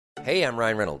Hey, I'm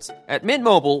Ryan Reynolds. At Mint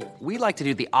Mobile, we like to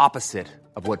do the opposite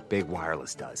of what Big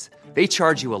Wireless does. They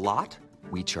charge you a lot,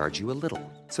 we charge you a little.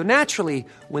 So naturally,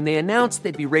 when they announced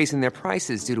they'd be raising their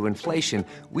prices due to inflation,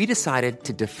 we decided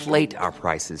to deflate our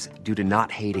prices due to not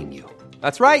hating you.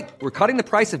 That's right. We're cutting the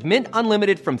price of Mint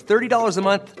Unlimited from $30 a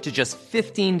month to just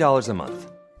 $15 a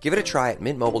month. Give it a try at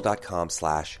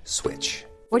mintmobile.com/switch.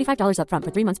 $45 up front for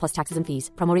 3 months plus taxes and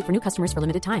fees. Promo rate for new customers for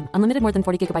limited time. Unlimited more than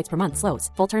 40 gigabytes per month. Slows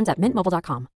full terms at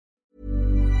mintmobile.com.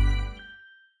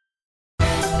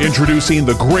 Introducing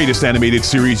the greatest animated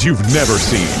series you've never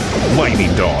seen,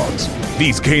 Lightning Dogs.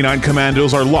 These canine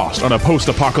commandos are lost on a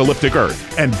post-apocalyptic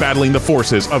Earth and battling the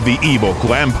forces of the evil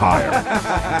Glampire.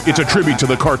 It's a tribute to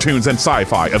the cartoons and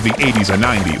sci-fi of the 80s and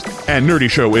 90s, and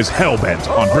Nerdy Show is hell-bent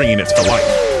on bringing it to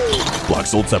life. Block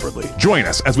sold separately. Join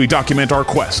us as we document our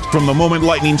quest from the moment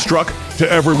lightning struck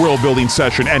to every world-building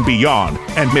session and beyond,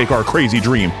 and make our crazy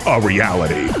dream a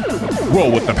reality.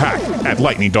 Roll with the pack at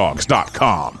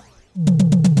lightningdogs.com.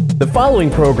 The following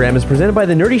program is presented by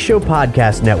the Nerdy Show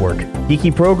Podcast Network,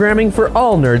 geeky programming for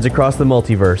all nerds across the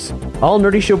multiverse. All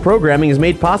Nerdy Show programming is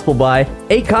made possible by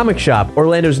A Comic Shop,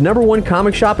 Orlando's #1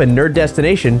 comic shop and nerd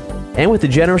destination, and with the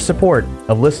generous support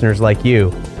of listeners like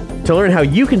you. To learn how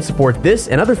you can support this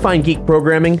and other fine geek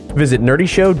programming, visit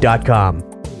nerdyshow.com.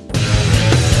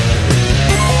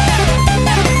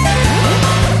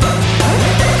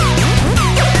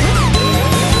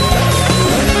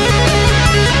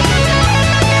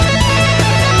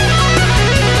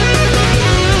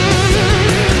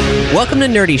 Welcome to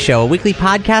Nerdy Show, a weekly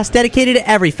podcast dedicated to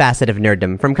every facet of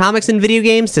nerddom, from comics and video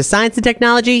games to science and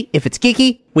technology. If it's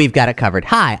geeky, we've got it covered.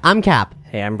 Hi, I'm Cap.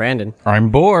 Hey, I'm Brandon. I'm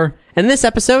Boar. And in this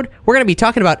episode, we're going to be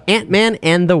talking about Ant-Man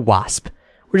and the Wasp.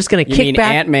 We're just going to kick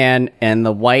back. Ant-Man and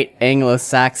the white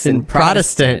Anglo-Saxon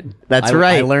Protestant. That's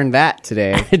right. I learned that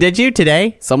today. Did you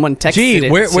today? Someone texted it to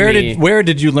me where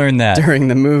did you learn that? during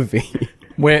the movie.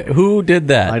 Who did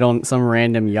that? Some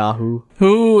random Yahoo.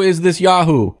 Who is this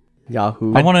Yahoo? I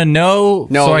want to know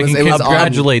so I can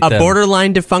congratulate them. A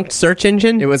borderline defunct search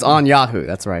engine? It was on Yahoo.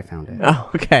 That's where I found it. Oh,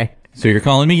 okay. So you're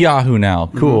calling me Yahoo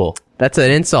now. Cool. That's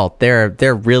an insult. They're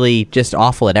really just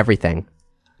awful at everything,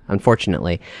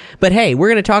 unfortunately. But hey, we're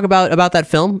going to talk about that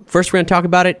film. First, we're going to talk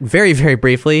about it very, very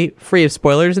briefly, free of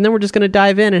spoilers, and then we're just going to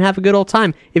dive in and have a good old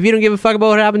time. If you don't give a fuck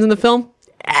about what happens in the film,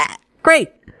 great.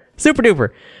 Super duper.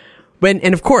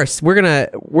 And of course, we're gonna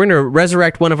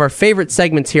resurrect one of our favorite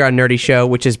segments here on Nerdy Show,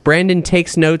 which is Brandon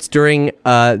takes notes during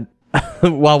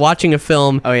while watching a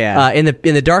film. Oh yeah. In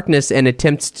the darkness, and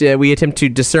we attempt to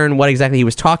discern what exactly he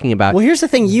was talking about. Well, here's the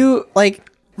thing. You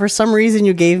for some reason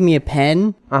you gave me a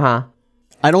pen.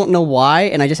 I don't know why,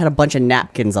 and I just had a bunch of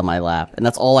napkins on my lap, and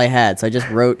that's all I had. So I just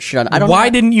wrote shit. Why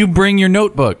didn't you bring your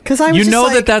notebook? Because I was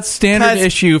that's standard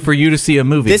issue for you to see a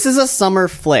movie. This is a summer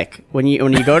flick. When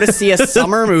you go to see a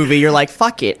summer movie, you're like,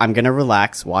 fuck it, I'm gonna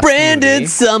relax, watch Brandon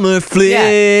Summer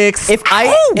Flicks.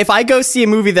 Yeah. If I go see a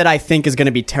movie that I think is gonna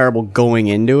be terrible going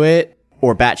into it,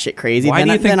 or batshit crazy, why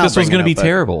do you think this was gonna be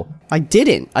terrible? I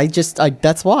didn't.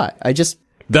 That's why.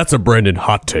 That's a Brandon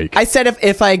hot take. I said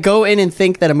if I go in and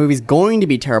think that a movie's going to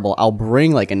be terrible, I'll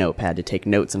bring a notepad to take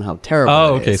notes on how terrible it is.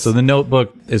 Oh, okay. So the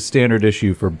Notebook is standard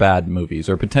issue for bad movies,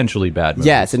 or potentially bad movies.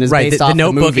 Yes, and it's based off the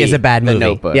Notebook movie, is a bad movie. The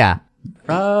Notebook. Yeah.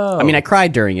 Oh. I mean, I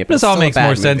cried during it, but This all makes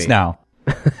more sense now.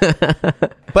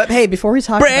 But hey, before we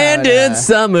talk Brandon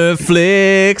Summer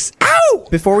Flicks. Ow!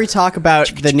 Before we talk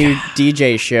about the new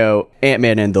DJ show,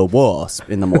 Ant-Man and the Wasp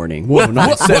in the morning.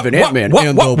 197 Ant-Man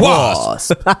and the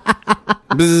Wasp.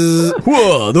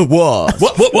 Whoa, the Wasp.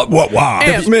 What?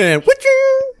 Ant-Man.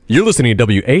 You're listening to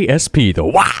WASP, the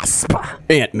Wasp.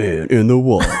 Ant-Man and the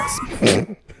Wasp.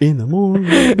 In the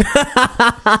morning.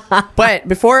 But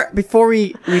before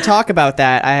we talk about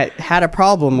that, I had a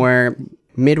problem where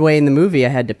midway in the movie I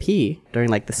had to pee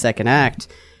during the second act.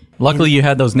 Luckily you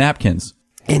had those napkins.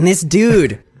 And this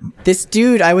dude,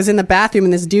 I was in the bathroom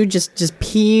and this dude just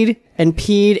peed, and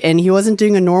he wasn't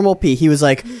doing a normal pee. He was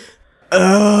like,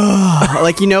 ugh. When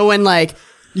I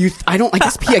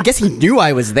guess he knew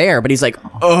I was there, but he's like,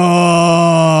 while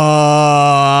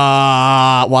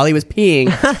he was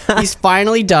peeing. He's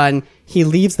finally done. He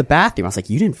leaves the bathroom. I was like,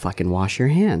 you didn't fucking wash your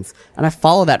hands. And I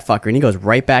follow that fucker, and he goes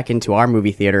right back into our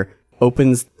movie theater,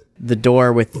 opens the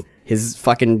door with his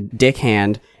fucking dick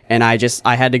hand, and I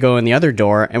had to go in the other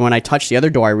door, and when I touched the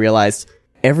other door, I realized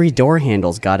every door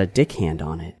handle's got a dick hand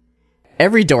on it.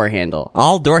 Every door handle.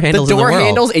 All door handles in the world. The door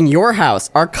handles in your house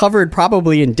are covered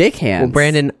probably in dick hands. Well,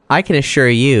 Brandon, I can assure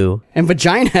you... And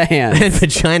vagina hands. And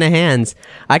vagina hands.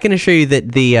 I can assure you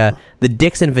that the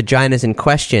dicks and vaginas in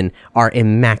question are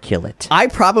immaculate. I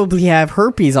probably have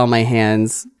herpes on my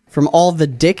hands from all the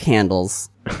dick handles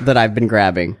that I've been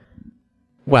grabbing.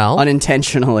 Well,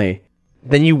 unintentionally.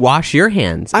 Then you wash your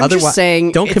hands. I'm just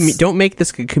saying, don't make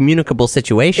this a communicable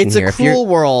situation it's here. It's a cruel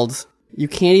world. You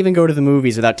can't even go to the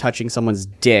movies without touching someone's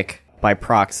dick by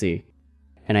proxy.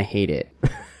 And I hate it.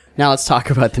 Now let's talk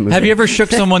about the movie. Have you ever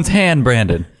shook someone's hand,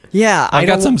 Brandon? Yeah. I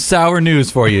got some sour news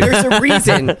for you. There's a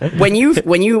reason. When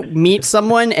you meet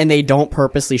someone and they don't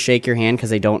purposely shake your hand because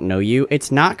they don't know you,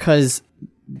 it's not because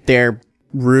they're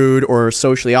rude or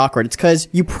socially awkward. It's because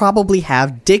you probably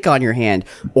have dick on your hand,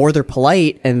 or they're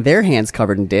polite and their hand's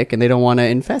covered in dick and they don't want to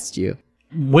infest you.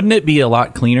 Wouldn't it be a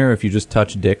lot cleaner if you just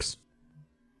touch dicks?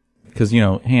 Because,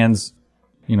 hands,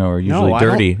 are usually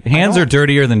dirty. Hands are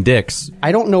dirtier than dicks.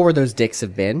 I don't know where those dicks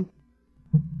have been.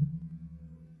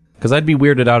 Because I'd be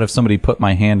weirded out if somebody put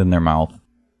my hand in their mouth.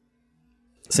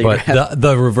 So but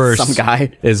the reverse some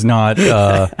guy is not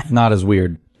as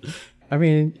weird. I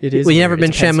mean, it is. Well, you never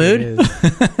been shamued?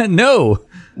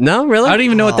 No, really. I don't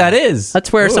even know what that is.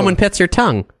 That's where someone pets your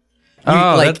tongue.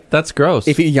 That's gross.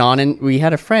 If you yawn, and we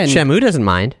had a friend. Shamu doesn't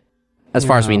mind, as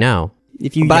far as we know.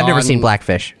 But I've never seen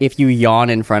Blackfish. If you yawn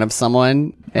in front of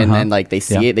someone and then they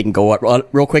see it, they can go up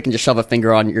real quick and just shove a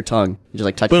finger on your tongue. You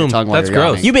just touch your tongue while you're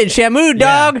yawning. You been shamued,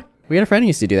 dog. We had a friend who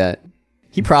used to do that.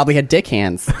 He probably had dick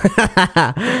hands.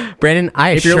 Brandon,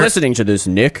 if you're listening to this,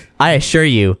 Nick, I assure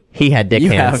you, he had dick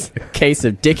hands. You have a case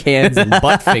of dick hands and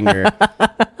butt finger.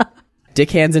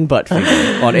 Dick hands and butt finger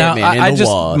on Ant-Man and the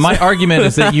Wasp. My argument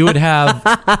is that you would have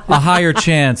a higher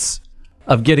chance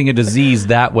of getting a disease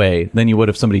that way than you would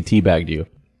if somebody teabagged you.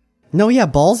 No, yeah,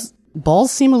 balls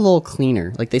seem a little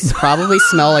cleaner. Like, they probably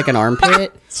smell like an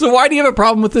armpit. So why do you have a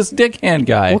problem with this dick hand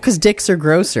guy? Well, because dicks are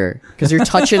grosser. Because you're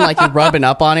touching, you're rubbing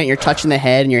up on it, and you're touching the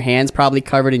head, and your hand's probably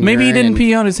covered in Maybe urine. he didn't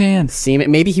pee on his hand.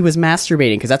 Maybe he was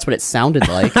masturbating, because that's what it sounded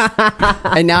like.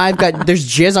 And now there's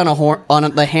jizz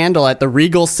on the handle at the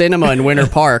Regal Cinema in Winter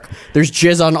Park. There's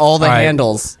jizz on all the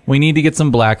handles. We need to get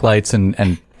some black lights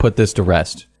and put this to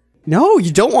rest. No,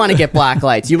 you don't want to get black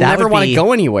lights. You'll never want to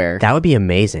go anywhere. That would be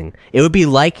amazing. It would be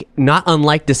not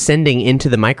unlike descending into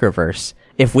the microverse.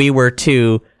 If we were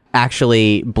to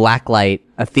actually blacklight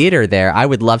a theater there, I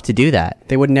would love to do that.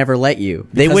 They would never let you.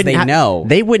 They wouldn't know.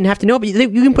 They wouldn't have to know, but you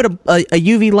can put a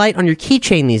UV light on your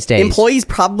keychain these days. Employees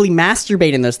probably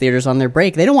masturbate in those theaters on their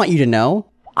break. They don't want you to know.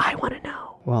 I want to know.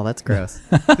 Well, that's gross.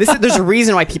 There's a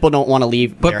reason why people don't want to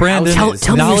leave. But Brandon,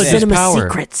 tell me your cinema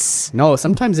secrets. No,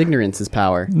 sometimes ignorance is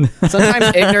power.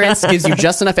 Sometimes ignorance gives you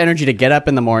just enough energy to get up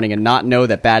in the morning and not know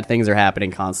that bad things are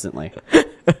happening constantly.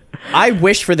 I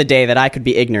wish for the day that I could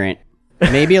be ignorant.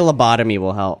 Maybe a lobotomy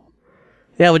will help.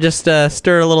 Yeah, we'll just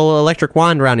stir a little electric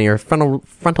wand around your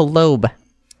frontal lobe.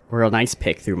 Or a nice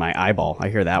pick through my eyeball. I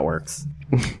hear that works.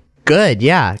 Good,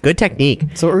 yeah. Good technique.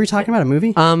 So what were we talking about, a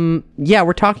movie? Yeah,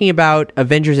 we're talking about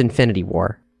Avengers Infinity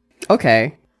War.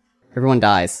 Okay. Everyone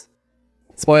dies.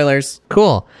 Spoilers.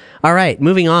 Cool. All right,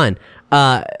 moving on.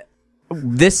 I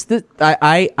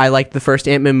liked the first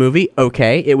Ant-Man movie.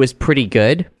 Okay, it was pretty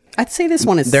good. I'd say this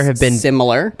one is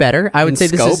similar. Better. I would say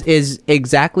scope. This is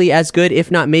exactly as good, if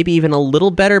not maybe even a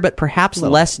little better, but perhaps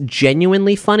less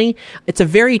genuinely funny. It's a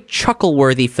very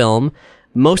chuckle-worthy film.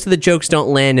 Most of the jokes don't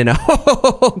land in a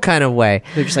ho-ho-ho kind of way.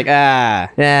 They're just like,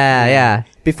 Yeah.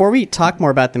 Before we talk more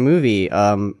about the movie,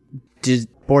 do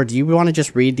you want to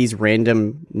just read these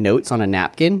random notes on a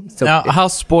napkin? So now, how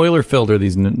spoiler-filled are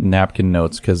these napkin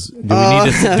notes? Because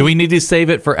do we need to save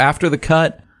it for after the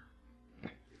cut?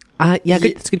 Yeah,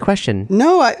 that's a good question.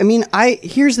 No, I mean,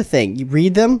 here's the thing. You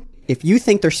read them. If you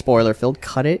think they're spoiler-filled,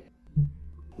 cut it.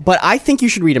 But I think you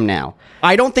should read them now.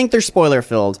 I don't think they're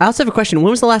spoiler-filled. I also have a question. When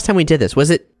was the last time we did this?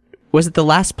 Was it the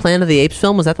last Planet of the Apes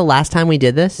film? Was that the last time we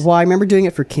did this? Well, I remember doing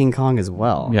it for King Kong as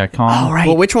well. Yeah, Kong. Oh, right.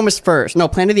 Well, which one was first? No,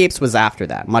 Planet of the Apes was after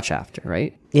that. Much after,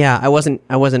 right? Yeah, I wasn't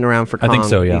around for Kong. I think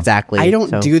so, yeah. Exactly. I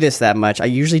don't do this that much. I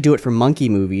usually do it for monkey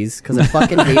movies because I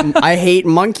fucking hate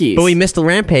monkeys. But we missed the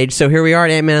Rampage, so here we are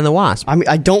at Ant-Man and the Wasp. I mean,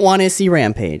 I don't want to see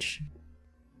Rampage.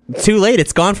 Too late.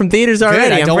 It's gone from theaters already.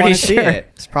 Good, I don't want to see it.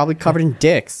 It's probably covered in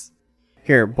dicks.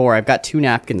 Here, Bor, I've got 2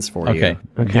 napkins for you.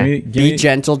 Okay. Be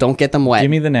gentle. Don't get them wet.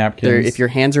 Give me the napkins. If your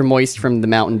hands are moist from the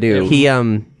Mountain Dew.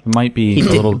 It might be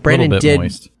Brandon little bit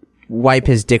moist. Wipe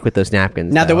his dick with those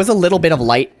napkins. Now, there was a little bit of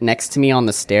light next to me on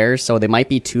the stairs, so they might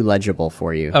be too legible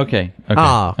for you. Okay.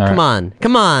 Oh, come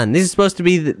on. These are supposed to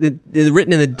be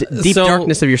written in the deep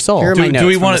darkness of your soul. Here are my Do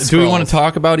we notes want from the to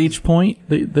talk about each point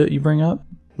that you bring up?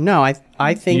 No,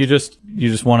 I think you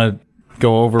just want to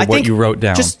go over what you wrote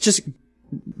down. Just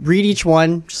read each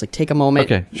one. Just take a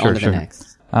moment. Okay, sure. The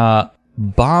next.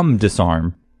 Bomb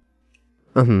disarm.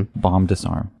 Mm-hmm. Bomb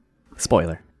disarm.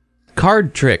 Spoiler.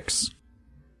 Card tricks.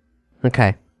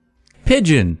 Okay.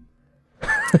 Pigeon.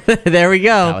 There we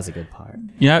go. That was a good part.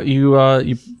 Yeah,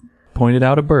 you pointed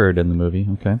out a bird in the movie.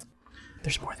 Okay.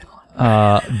 There's more than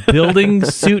one. Building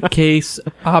suitcase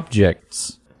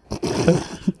objects.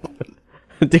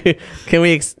 Dude, can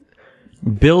we?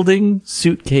 Building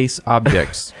suitcase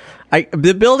objects.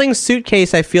 The building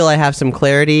suitcase. I feel I have some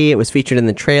clarity. It was featured in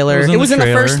the trailer. It It was in the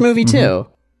trailer. first movie too.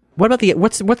 What about the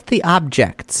what's the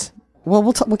objects? Well,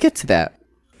 we'll get to that.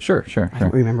 Sure. I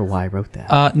don't remember why I wrote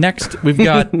that. Next, we've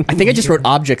got. I think I just wrote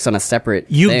objects on a separate.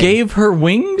 You thing. gave her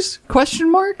wings?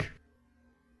 Question mark.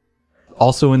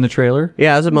 Also in the trailer.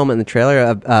 Yeah, there's a moment in the trailer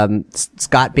of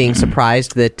Scott being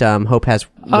surprised that Hope has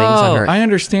wings on her. I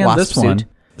understand wasp this one. suit.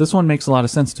 This one makes a lot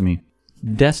of sense to me.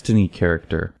 Destiny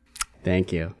character.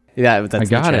 Thank you. Yeah, that's I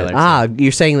got the it. trailer. Ah,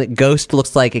 you're saying that Ghost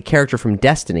looks like a character from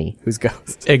Destiny. Who's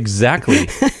Ghost? Exactly.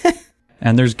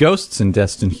 And there's ghosts in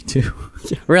Destiny too.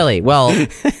 Really? Well,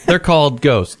 They're called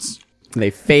ghosts.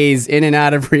 They phase in and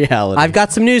out of reality. I've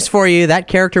got some news for you. That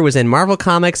character was in Marvel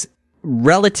Comics,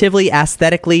 relatively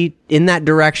aesthetically in that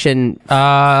direction,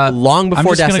 long before I'm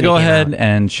just Destiny gonna go came ahead out.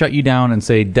 and shut you down and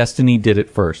say Destiny did it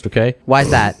first. Okay? Why is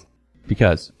that?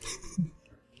 Because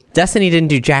Destiny didn't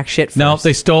do jack shit first. no,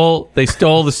 they stole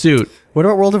the suit. What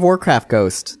about World of Warcraft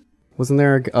Ghost? Wasn't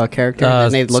there a character?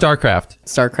 Didn't they look StarCraft.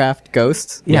 StarCraft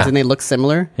Ghost? Yeah. Didn't they look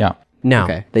similar? Yeah. No,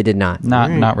 Okay. they did not.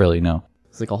 Not really. No.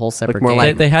 It's like a whole separate more game.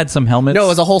 like- They had some helmets. No, it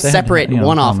was a whole They had, separate you know,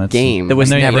 one-off helmets. game. That was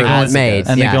And they- never they go- made.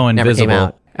 And Yeah, they go never invisible. came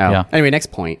out. Oh. Yeah. Anyway,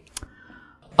 next point.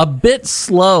 A bit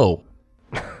slow.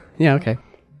 Yeah, okay.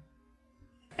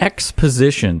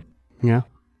 Exposition. Yeah.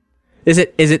 Is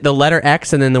it the letter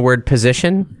X and then the word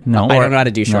position? No. I don't know how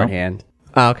to do shorthand.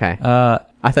 Oh, okay.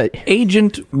 I thought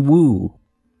Agent Wu.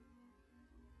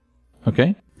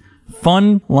 Okay.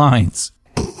 Fun lines.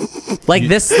 like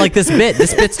this bit.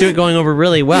 This bit's going over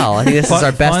really well. I think this is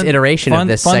our best iteration of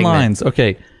this fun segment. lines.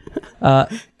 Okay.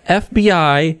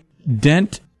 FBI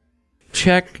dent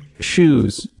check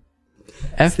shoes.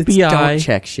 FBI Don't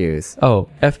check shoes. Oh,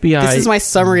 FBI. This is my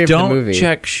summary of the don't movie.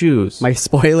 check shoes. My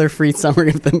spoiler-free summary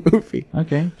of the movie.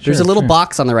 Okay. There's sure, a little sure.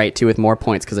 box on the right, too, with more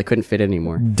points because I couldn't fit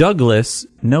anymore. Douglas,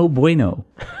 no bueno.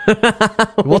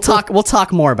 We'll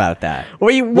talk more about that.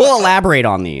 We'll We'll elaborate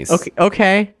on these.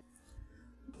 Okay.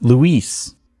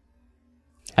 Luis.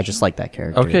 I just like that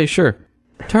character. Okay, sure.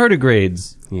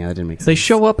 Tardigrades. Yeah, that didn't make sense. They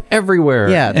show up everywhere.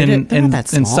 Yeah, they're not that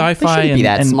small. in sci-fi They shouldn't be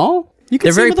that and small. You can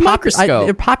They're see very them with a microscope.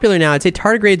 they're popular now. I'd say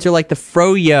tardigrades are like the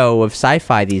froyo of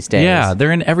sci-fi these days. Yeah,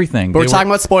 they're in everything. but we're They talking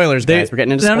were- about spoilers, they- guys. We're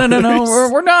getting into no, spoilers. no,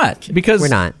 we're not because We're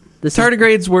not. This is-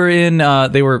 tardigrades were in.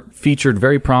 They were featured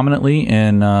very prominently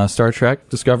in Star Trek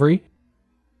Discovery.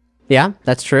 Yeah,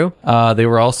 that's true. They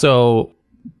were also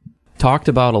talked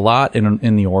about a lot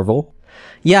in the Orville.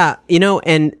 Yeah,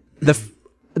 and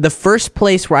the first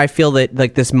place where I feel that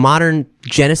like this modern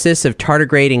genesis of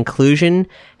tardigrade inclusion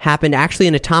happened actually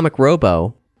in Atomic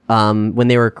Robo,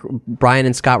 when Brian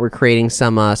and Scott were creating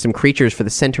some creatures for the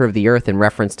center of the Earth in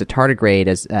reference to tardigrade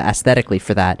as aesthetically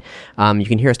for that. You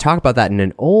can hear us talk about that in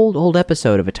an old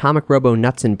episode of Atomic Robo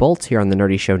Nuts and Bolts here on the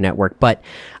Nerdy Show Network, but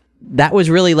that was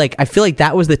really I feel like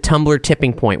that was the Tumblr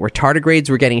tipping point where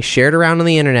tardigrades were getting shared around on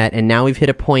the internet, and now we've hit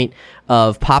a point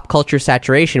of pop culture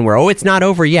saturation where, it's not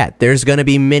over yet. There's going to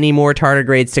be many more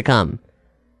tardigrades to come.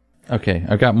 Okay,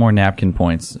 I've got more napkin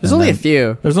points. There's only a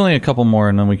few. There's only a couple more,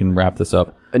 and then we can wrap this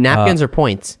up. Napkins or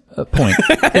points? Point.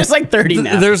 There's like 30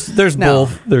 now. There's No.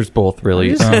 both. There's both really.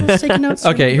 Just taking notes.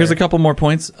 Okay, here's a couple more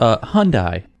points.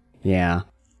 Hyundai, Yeah.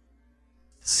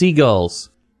 seagulls,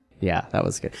 Yeah, that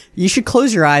was good. You should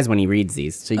close your eyes when he reads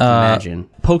these so you can imagine.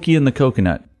 Pokey and the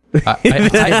coconut. I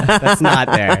That's not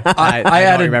there. I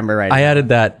don't remember right I now. added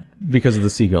that because of the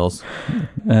seagulls,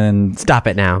 and Stop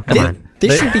it now. Come on.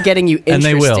 This should be getting you and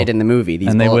they will. interested in the movie, these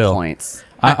And they bullet will. points.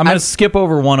 I'm going to skip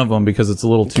over one of them because it's a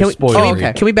little too spoilery.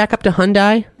 okay. Can we back up to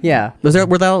Hyundai? Yeah. Were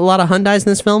there a lot of Hyundais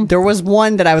in this film? There was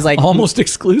one that I was like, Almost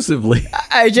exclusively.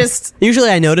 I just...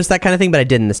 Usually I notice that kind of thing, but I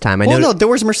didn't this time. Well, no, there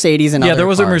was Mercedes and Yeah, other there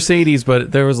was a cars. Mercedes,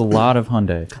 but there was a lot of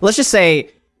Hyundai. Let's just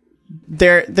say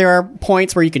there are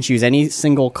points where you can choose any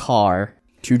single car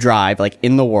to drive, like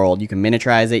in the world. You can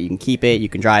miniaturize it, you can keep it, you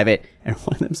can drive it, and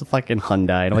one of them's a fucking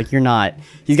Hyundai. And I'm like, you're not.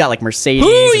 He's got like Mercedes.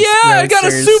 Oh and yeah, I got a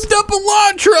Roadsters. souped up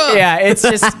Elantra.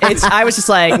 Yeah, I was just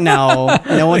like, no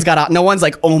one's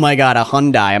like, oh my god, a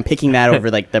Hyundai. I'm picking that over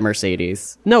like the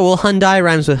Mercedes. No, well, Hyundai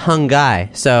rhymes with hung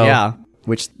guy. So Yeah,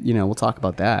 which we'll talk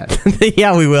about that.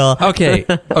 yeah, we will. Okay,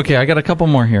 I got a couple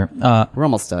more here. We're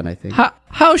almost done, I think.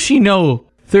 How she know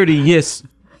 30 yes?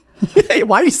 Hey,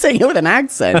 why are you saying it with an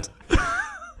accent?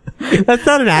 That's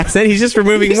not an accent. He's just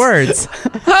removing words.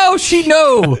 How she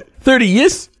know 30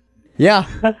 yes? Yeah.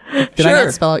 Did I Sure.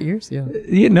 not spell out yours? Yeah.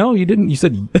 No, you didn't. You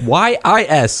said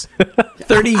YIS.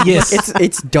 30 yes.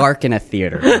 It's dark in a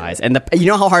theater, guys. And you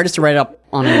know how hard it is to write it up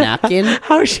on a napkin?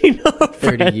 How does she know?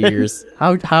 30 years.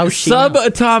 How she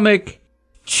Subatomic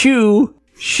chew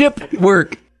ship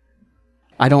work.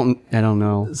 I don't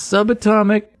know.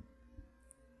 Subatomic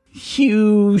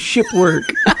hue ship work.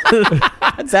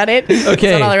 Is that it? Okay. Is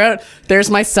that all I wrote? There's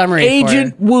my summary.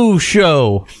 Agent Woo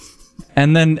show.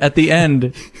 And then at the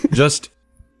end, just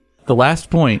the last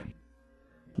point.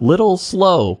 Little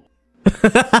slow.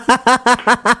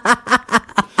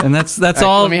 And that's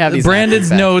all let me have these Brandon's napkins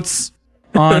back. notes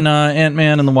on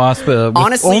Ant-Man and the Wasp. With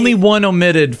Honestly, only one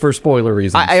omitted for spoiler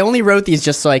reasons. I only wrote these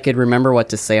just so I could remember what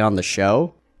to say on the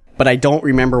show, but I don't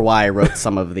remember why I wrote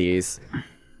some of these.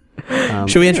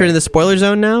 Should we enter into the spoiler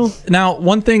zone now? Now,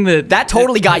 one thing That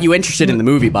totally got you interested in the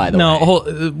movie, by the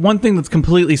way. one thing that's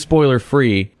completely spoiler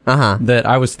free that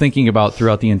I was thinking about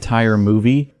throughout the entire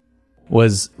movie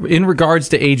was in regards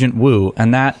to Agent Woo,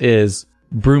 and that is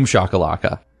Broom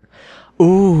Shakalaka.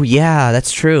 Ooh, yeah,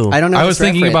 that's true. I don't know. I this was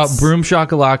thinking reference. about Broom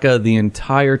Shakalaka the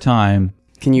entire time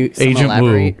Can you Agent Woo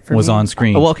elaborate for was me? on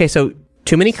screen. Well, okay, so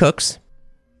Too Many Cooks,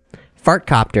 Fart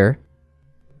Copter,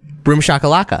 Broom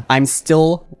Shakalaka. I'm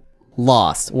still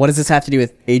lost. What does this have to do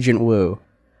with Agent Woo?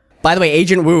 By the way,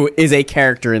 Agent Woo is a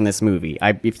character in this movie.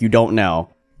 If you don't know,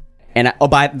 and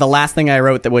by the last thing I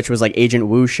wrote, which was like Agent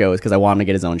Woo show, is because I want him to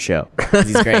get his own show. 'Cause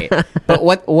he's great. But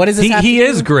what is this? he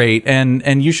is great,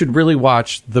 and you should really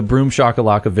watch the Broom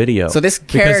Shakalaka video. So this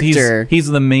because character- he's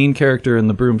the main character in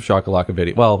the Broom Shakalaka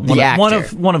video. Well,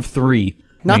 one of three.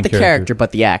 Not main the characters. character,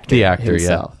 but the actor. The actor,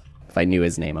 himself. If I knew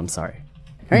his name, I'm sorry.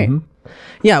 All right.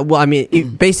 Yeah, well, I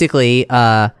mean, basically,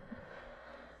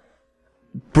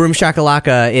 Broom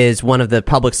Shakalaka is one of the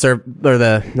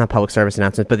not public service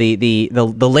announcements, but the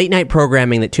late night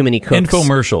programming that Too Many Cooks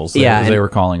Infomercials, as they were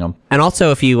calling them. And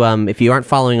also, if you aren't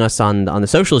following us on the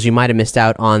socials, you might have missed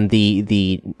out on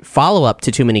the follow up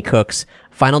to Too Many Cooks,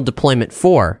 Final Deployment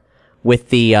 4, with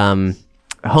the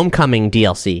Homecoming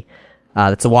DLC.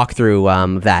 That's a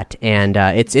walkthrough of that, and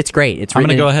it's great. I'm going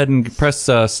to go ahead and press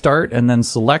start and then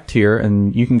select here,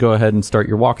 and you can go ahead and start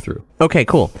your walkthrough. Okay,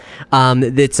 cool.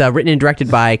 It's written and directed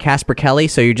by Casper Kelly,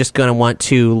 so you're just going to want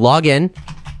to log in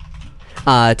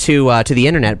to the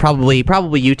internet, probably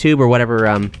YouTube or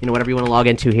whatever whatever you want to log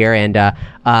into here, and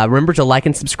remember to like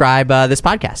and subscribe this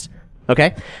podcast.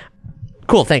 Okay,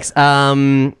 cool. Thanks.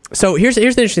 So here's the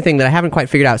interesting thing that I haven't quite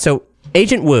figured out. So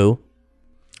Agent Woo.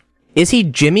 Is he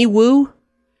Jimmy Woo?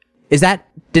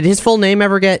 Did his full name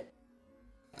ever get...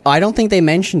 I don't think they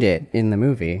mentioned it in the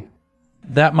movie.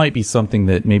 That might be something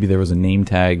that maybe there was a name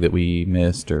tag that we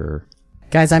missed, or...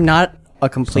 Guys, I'm not a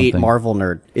complete Something. Marvel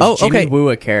nerd. Is Jimmy Woo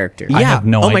a character? Yeah. I have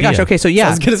no Oh my idea. gosh. Okay, so yeah. I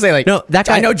was going to say, no, that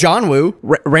guy, I know John Woo.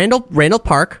 Randall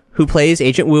Park, who plays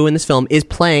Agent Woo in this film, is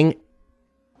playing,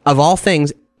 of all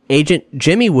things, Agent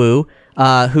Jimmy Woo,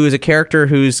 who is a character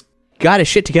who's got his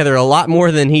shit together a lot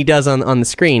more than he does on the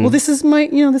screen. Well, this is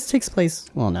this takes place...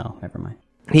 Well, no, never mind.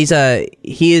 He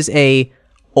is a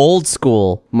old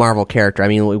school Marvel character. I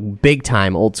mean, big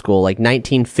time old school, like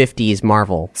 1950s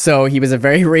Marvel. So he was a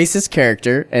very racist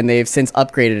character, and they've since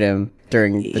upgraded him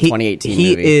during the 2018 he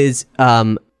movie. is,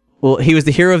 he was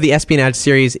the hero of the espionage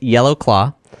series Yellow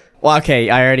Claw. Well,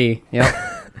 okay, I already... Yep.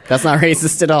 That's not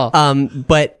racist at all.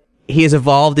 But he has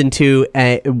evolved into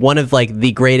one of like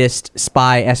the greatest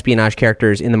spy espionage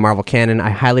characters in the Marvel canon.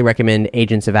 I highly recommend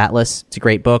Agents of Atlas. It's a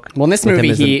great book. Well, in this with him movie,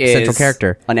 as the he is central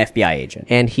character, an FBI agent.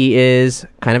 and he is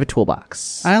kind of a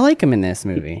toolbox. I like him in this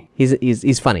movie.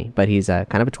 He's funny, but he's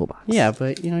kind of a toolbox. Yeah,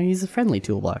 but, he's a friendly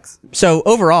toolbox. So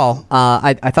overall,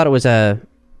 I thought it was a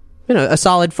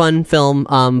solid, fun film.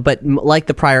 But like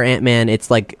the prior Ant-Man, it's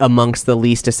like amongst the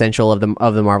least essential of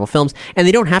the Marvel films, and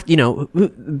they don't have to.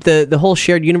 The whole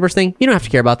shared universe thing. You don't have to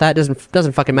care about that. It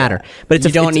doesn't fucking matter. But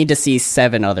You don't need to see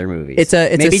 7 other movies. It's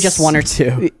maybe just 1 or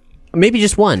 2. Maybe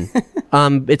just one.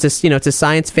 It's a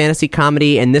science fantasy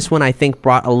comedy, and this one I think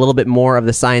brought a little bit more of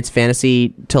the science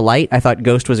fantasy to light. I thought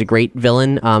Ghost was a great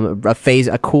villain,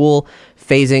 a cool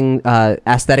phasing,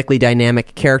 aesthetically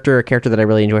dynamic character, a character that I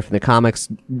really enjoy from the comics,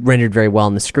 rendered very well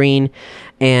on the screen,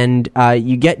 and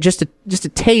you get just a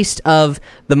taste of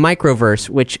the microverse,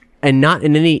 which. And not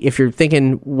in any, if you're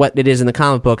thinking what it is in the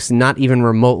comic books, not even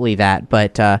remotely that,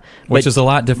 but Which is a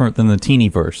lot different than the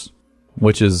Teenyverse,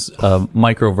 which is a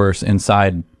microverse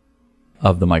inside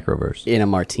of the microverse. In a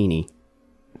martini.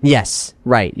 Yes,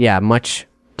 right, yeah, much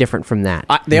different from that.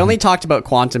 They only talked about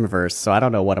Quantumverse, so I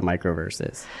don't know what a microverse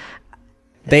is.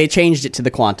 They changed it to the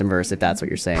Quantumverse, if that's what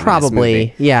you're saying. in this Probably,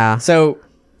 movie. yeah. So,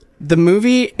 the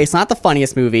movie, it's not the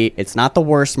funniest movie, it's not the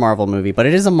worst Marvel movie, but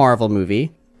it is a Marvel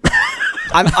movie.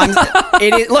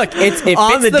 It on fits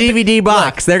the DVD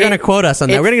box. They're going to quote us on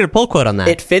that. We're going to get a pull quote on that.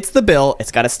 It fits the bill.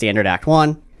 It's got a standard Act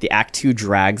 1. The Act 2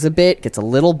 drags a bit, gets a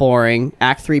little boring.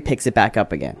 Act 3 picks it back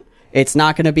up again. It's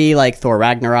not going to be like Thor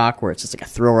Ragnarok, where it's just like a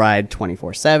thrill ride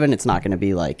 24/7. It's not going to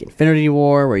be like Infinity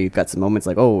War, where you've got some moments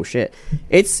like, oh shit.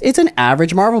 It's an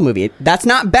average Marvel movie. That's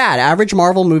not bad. Average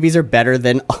Marvel movies are better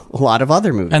than a lot of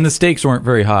other movies. And the stakes weren't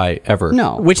very high ever.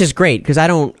 No. Which is great, because I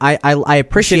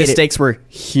appreciate The it. stakes were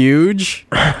huge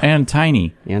And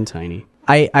tiny. and tiny.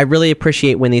 I really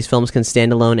appreciate when these films can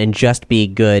stand alone and just be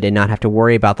good and not have to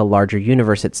worry about the larger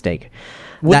universe at stake.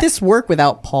 Would this work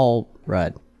without Paul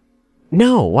Rudd?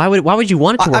 No, why would you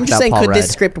want it to work I'm just without saying, Paul could Rudd? this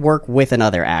script work with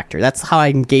another actor? That's how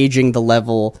I'm gauging the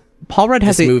level. Paul Rudd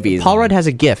has this movie is Paul on. Rudd has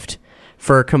a gift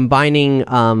for combining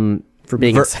For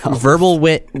being himself. verbal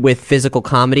wit with physical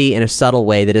comedy in a subtle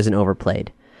way that isn't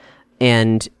overplayed.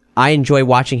 And I enjoy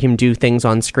watching him do things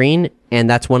on screen, and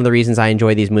that's one of the reasons I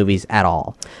enjoy these movies at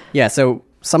all. Yeah, so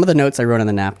some of the notes I wrote on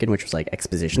the napkin, which was like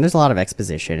exposition. There's a lot of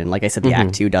exposition, and like I said, the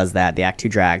Act 2 does that. The Act 2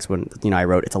 drags when, I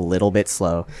wrote it's a little bit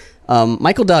slow.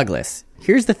 Michael Douglas.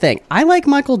 Here's the thing. I like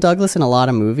Michael Douglas in a lot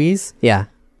of movies, Yeah.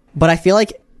 but I feel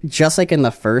like, just like in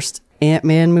the first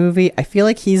Ant-Man movie, I feel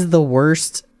like he's the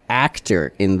worst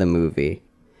actor in the movie.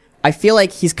 I feel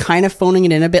like he's kind of phoning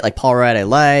it in a bit, like Paul Rudd I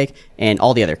like, and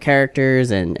all the other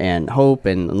characters, and Hope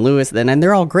and Lewis, and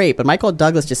they're all great, but Michael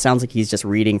Douglas just sounds like he's just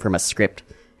reading from a script,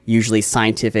 usually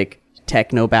scientific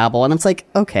techno-babble, and it's like,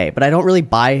 okay, but I don't really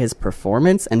buy his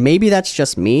performance, and maybe that's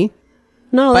just me,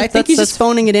 No, but I think he's just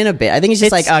phoning it in a bit. I think he's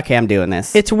just like, okay, I'm doing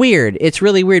this. It's weird. It's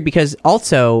really weird because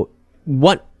also,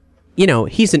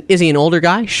 is he an older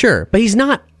guy? Sure. But he's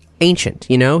not ancient,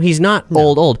 He's not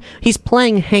old. He's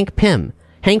playing Hank Pym.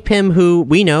 Hank Pym, who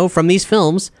we know from these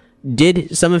films,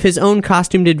 did some of his own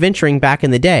costumed adventuring back in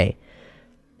the day.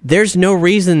 There's no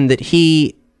reason that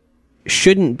he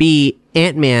shouldn't be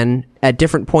Ant-Man at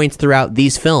different points throughout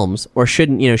these films, or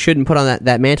shouldn't put on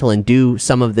that mantle and do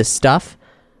some of this stuff.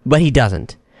 But he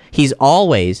doesn't. He's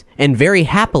always, and very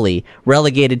happily,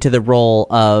 relegated to the role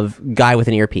of guy with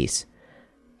an earpiece.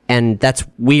 And that's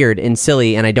weird and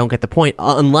silly, and I don't get the point,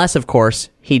 unless, of course,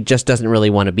 he just doesn't really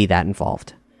want to be that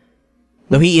involved.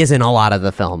 Though he is in a lot of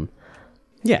the film.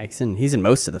 Yeah, he's in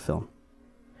most of the film.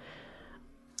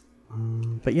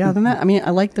 But yeah, other than that, I mean,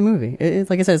 I like the movie.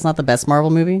 Like I said, it's not the best Marvel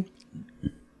movie.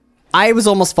 I was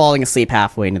almost falling asleep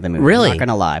halfway into the movie. Really? I'm not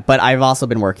gonna lie, but I've also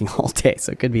been working all day,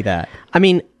 so it could be that. I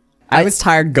mean, I was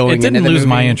tired going It into didn't the lose movie.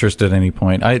 my interest at any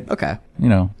point. Okay.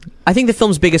 I think the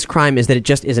film's biggest crime is that it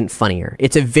just isn't funnier.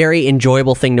 It's a very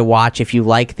enjoyable thing to watch if you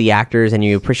like the actors and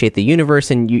you appreciate the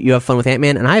universe and you have fun with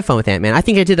Ant-Man, and I have fun with Ant-Man. I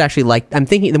think I did actually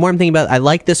the more I'm thinking about it, I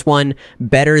like this one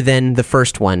better than the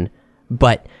first one,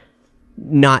 but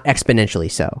not exponentially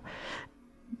so.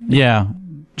 Yeah.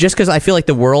 Just because I feel like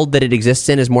the world that it exists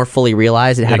in is more fully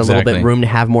realized. It had a little bit Exactly. room to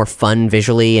have more fun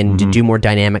visually and to do more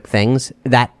dynamic things.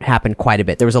 That happened quite a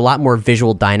bit. There was a lot more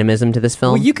visual dynamism to this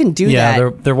film. Well, you can do Yeah,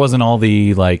 that. there wasn't all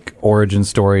the like origin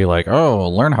story, like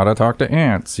learn how to talk to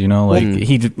ants. He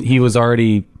was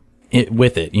already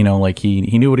with it. Like he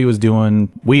knew what he was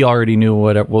doing. We already knew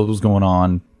what was going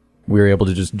on. We were able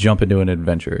to just jump into an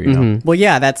adventure. Well,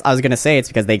 yeah, I was gonna say it's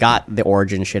because they got the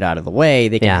origin shit out of the way.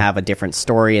 They can Yeah. have a different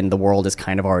story, and the world is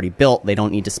kind of already built. They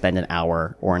don't need to spend an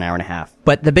hour or an hour and a half.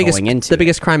 But the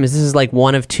biggest crime is this is like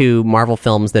one of two Marvel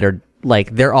films that are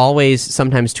like they're always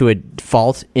sometimes to a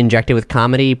fault injected with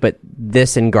comedy, but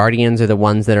this and Guardians are the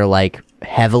ones that are like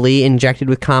heavily injected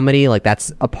with comedy. Like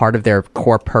that's a part of their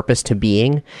core purpose to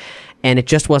being. And it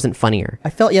just wasn't funnier. I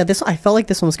felt like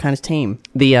this one was kind of tame.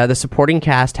 The supporting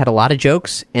cast had a lot of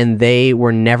jokes, and they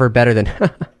were never better than.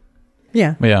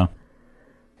 Yeah. Yeah.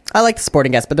 I like the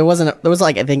sporting guest, but there was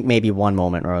like I think maybe one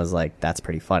moment where I was like, "That's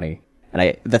pretty funny,"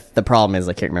 and the problem is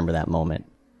I can't remember that moment.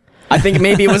 I think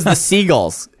maybe it was the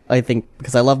seagulls. I think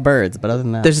because I love birds, but other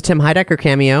than that, There's a Tim Heidecker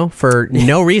cameo for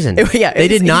no reason. yeah, they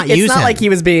did not use him. It's not like he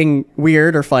was being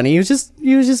weird or funny. He was just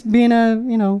being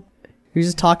he was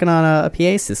just talking on a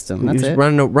PA system. That's He was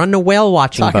it. running a whale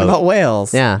watching Talking boat. about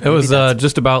whales. Yeah. It was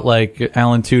just about like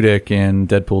Alan Tudyk in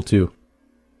Deadpool 2.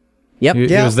 Yep. He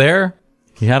was there.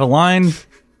 He had a line.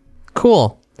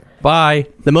 Cool. Bye.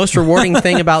 The most rewarding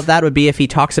thing about that would be if he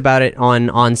talks about it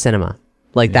on cinema.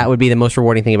 Like that would be the most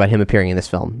rewarding thing about him appearing in this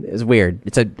film. It's weird.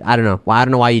 I don't know. Well, I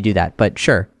don't know why you do that, but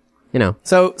sure.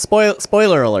 So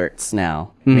spoiler alerts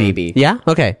now. Maybe. Yeah?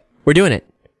 Okay. We're doing it.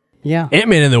 Yeah.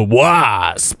 Ant-Man and the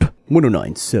Wasp.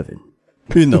 1097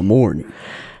 in the morning.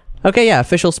 Okay, yeah.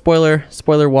 Official spoiler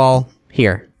wall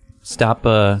here. Stop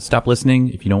listening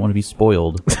if you don't want to be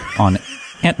spoiled on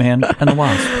Ant-Man and the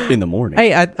Wasp. In the morning.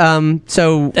 Hey,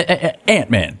 so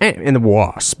Ant-Man. and the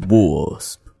Wasp. All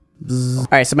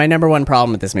right, so my number one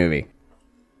problem with this movie.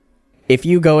 If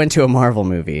you go into a Marvel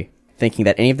movie thinking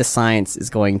that any of the science is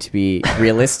going to be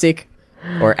realistic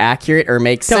or accurate or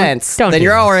make sense, don't then do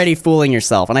you're this. already fooling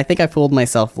yourself. And I think I fooled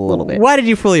myself a little bit. Why did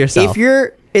you fool yourself? If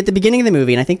you're at the beginning of the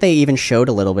movie, and I think they even showed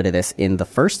a little bit of this in the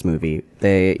first movie,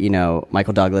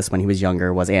 Michael Douglas, when he was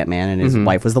younger, was Ant-Man and his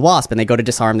wife was the Wasp, and they go to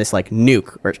disarm this like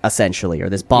nuke, or essentially, or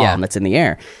this bomb that's in the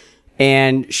air.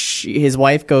 And his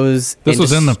wife goes... This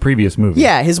was in the previous movie.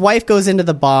 Yeah, his wife goes into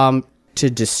the bomb to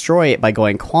destroy it by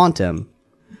going quantum.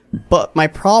 But my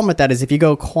problem with that is if you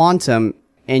go quantum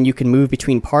and you can move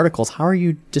between particles, how are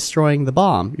you destroying the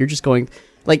bomb? You're just going...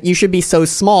 Like, you should be so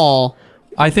small...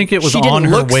 I think it was She didn't on her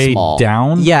look way small.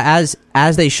 down. Yeah,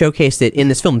 as they showcased it in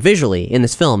this film, visually in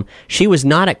this film, she was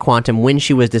not at quantum when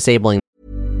she was disabling.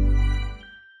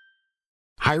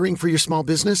 Hiring for your small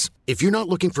business? If you're not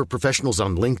looking for professionals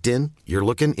on LinkedIn, you're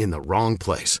looking in the wrong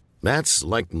place. That's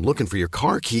like looking for your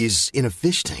car keys in a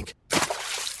fish tank.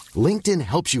 LinkedIn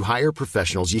helps you hire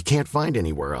professionals you can't find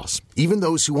anywhere else, even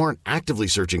those who aren't actively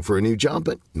searching for a new job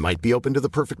but might be open to the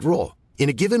perfect role. In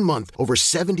a given month, over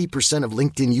 70% of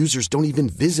LinkedIn users don't even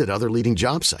visit other leading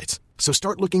job sites. So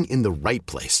start looking in the right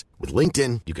place. With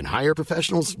LinkedIn, you can hire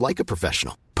professionals like a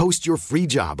professional. Post your free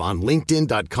job on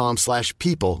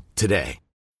linkedin.com/people today.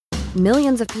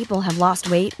 Millions of people have lost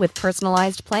weight with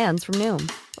personalized plans from Noom.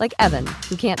 Like Evan,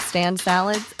 who can't stand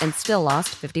salads and still lost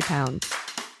 50 pounds.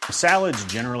 Salads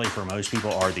generally for most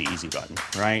people are the easy button,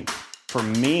 right? For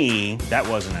me, that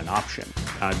wasn't an option.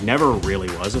 I never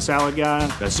really was a salad guy.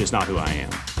 That's just not who I am.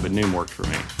 But Noom worked for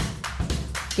me.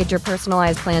 Get your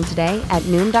personalized plan today at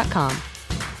Noom.com.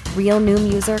 Real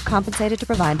Noom user compensated to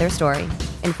provide their story.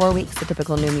 In 4 weeks, the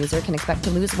typical Noom user can expect to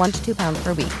lose 1 to 2 pounds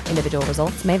per week. Individual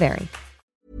results may vary.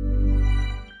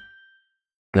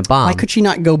 The bomb. Why could she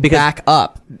not go back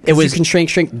up? It was you can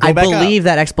shrink. Go I back believe up.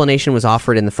 that explanation was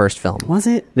offered in the first film. Was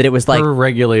it? That it was like Her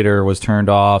regulator was turned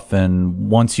off, and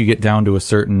once you get down to a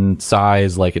certain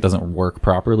size, like it doesn't work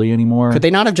properly anymore. Could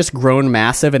they not have just grown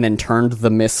massive and then turned the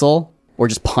missile, or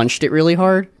just punched it really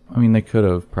hard? I mean, they could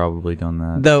have probably done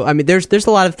that. though. I mean, there's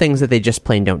a lot of things that they just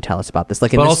plain don't tell us about this.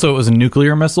 Like, in But this, also, it was a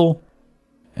nuclear missile,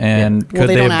 and Well, could they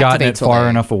they don't have gotten activate it till far they-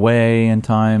 enough away in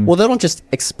time? Well, they don't just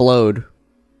explode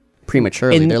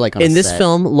prematurely. They're like on in a this set.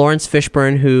 film, Lawrence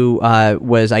Fishburne, who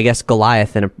was, I guess,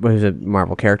 Goliath, was a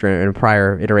Marvel character in a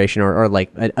prior iteration, or like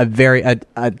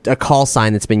a call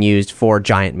sign that's been used for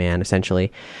Giant Man, essentially.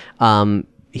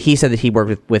 He said that he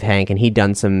worked with Hank, and he'd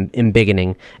done some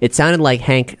embiggening. It sounded like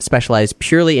Hank specialized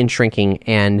purely in shrinking,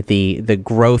 and the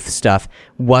growth stuff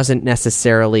wasn't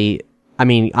necessarily. I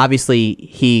mean, obviously,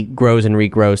 he grows and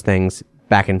regrows things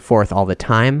back and forth all the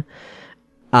time.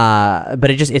 But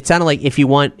it sounded like if you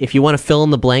want to fill in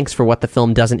the blanks for what the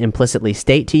film doesn't implicitly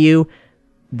state to you,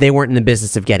 they weren't in the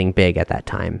business of getting big at that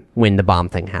time when the bomb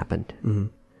thing happened. Mm-hmm.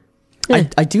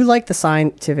 I do like the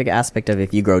scientific aspect of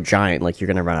if you grow giant, like you're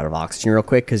going to run out of oxygen real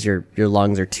quick because your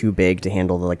lungs are too big to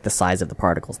handle the size of the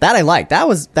particles. That I like.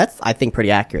 That's I think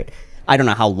pretty accurate. I don't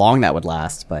know how long that would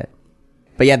last, but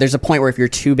yeah, there's a point where if you're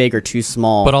too big or too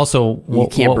small, But also, you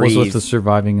what can't was breathe. with the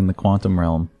surviving in the quantum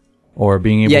realm? Or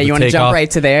being able Yeah, to you wanna take jump off, right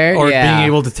to there? Or Yeah. being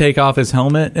able to take off his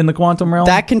helmet in the quantum realm?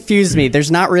 That confused me. There's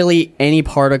not really any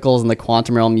particles in the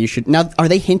quantum realm. Now, are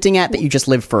they hinting at that you just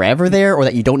live forever there, or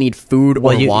that you don't need food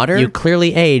or water? You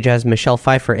clearly age as Michelle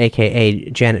Pfeiffer, aka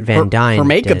Janet Van Dyne. Her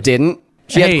makeup did. didn't.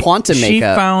 She Hey, had quantum She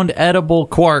makeup. found edible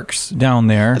quarks down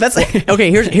there. That's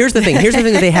Okay, here's the thing. Here's the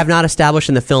thing that they have not established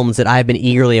in the films that I've been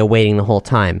eagerly awaiting the whole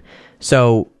time.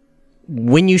 So,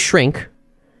 when you shrink,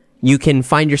 you can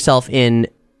find yourself in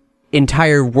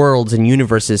entire worlds and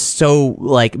universes so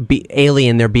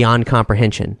alien they're beyond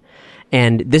comprehension.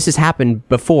 And this has happened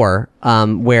before,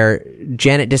 where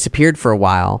Janet disappeared for a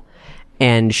while,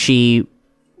 and she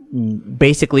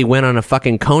basically went on a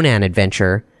fucking Conan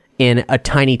adventure in a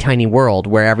tiny, tiny world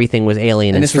where everything was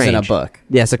alien and this was strange. in a book.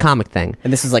 Yeah, it's a comic thing.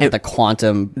 And this is like the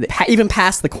quantum, even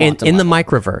past the quantum. In the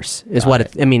level. microverse is what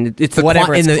it. I mean, it's the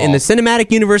Whatever it's in the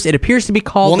cinematic universe. It appears to be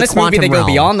called. Well, in the this movie, quantum they go realm.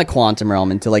 beyond the quantum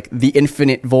realm into the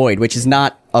infinite void, which is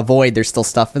not a void. There's still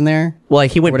stuff in there. Well,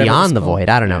 he went Whatever it's beyond the called. void.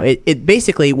 I don't know. It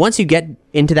basically once you get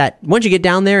into that, once you get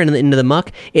down there and into the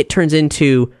muck, it turns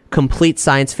into complete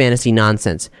science fantasy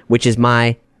nonsense, which is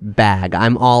my bag.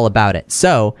 I'm all about it.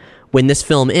 So when this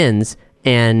film ends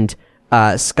and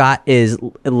Scott is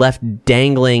left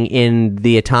dangling in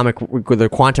the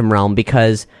quantum realm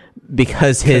because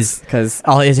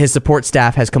all his support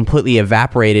staff has completely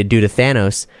evaporated due to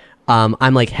Thanos.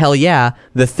 I'm like, hell yeah,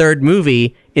 the third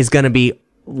movie is going to be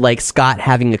like Scott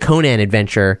having a Conan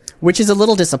adventure. Which is a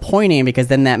little disappointing because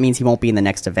then that means he won't be in the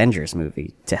next Avengers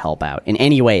movie to help out in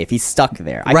any way if he's stuck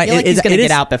there. I feel like he's going to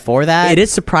get out before that. It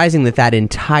is surprising that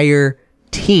entire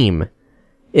team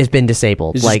has been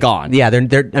disabled. It's just gone. Yeah,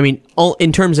 they're. I mean,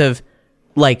 in terms of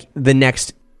like the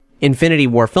next Infinity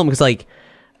War film, because like,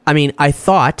 I mean, I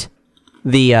thought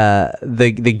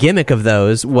the gimmick of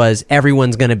those was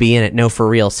everyone's going to be in it. No, for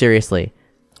real, seriously.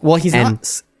 Well,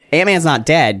 Ant-Man's not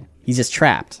dead. He's just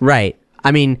trapped. Right.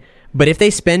 I mean, but if they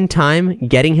spend time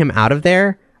getting him out of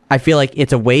there, I feel like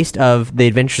it's a waste of the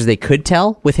adventures they could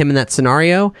tell with him in that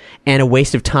scenario and a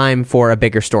waste of time for a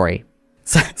bigger story.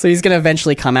 So he's going to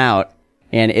eventually come out,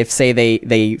 and if, say,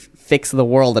 they fix the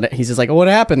world, and he's just like, oh, what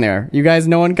happened there? You guys,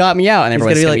 no one got me out, and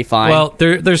everyone's going to be fine. Well,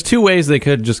 there's two ways they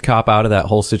could just cop out of that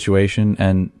whole situation,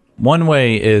 and one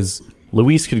way is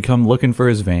Luis could come looking for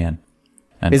his van.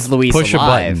 And is Luis push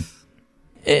alive?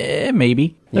 A button.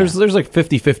 Maybe. Yeah. There's like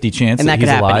 50-50 chance and that he's could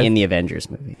happen alive. in the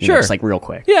Avengers movie. Sure. Just like real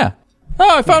quick. Yeah.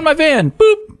 Oh, I found my van.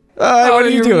 Boop. What are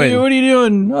you doing? What are you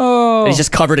doing? Oh. And he's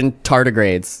just covered in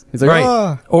tardigrades. He's like,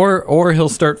 right. Or he'll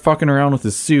start fucking around with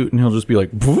his suit and he'll just be like,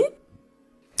 boop,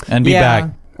 and be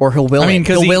back. Or he'll will it.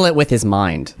 He'll will it with his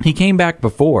mind. He came back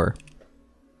before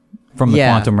from the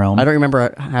quantum realm. I don't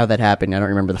remember how that happened. I don't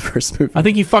remember the first movie. I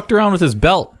think he fucked around with his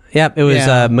belt. Yep, it was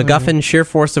MacGuffin, sheer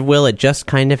force of will. It just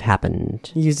kind of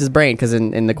happened. He used his brain, because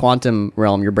in the quantum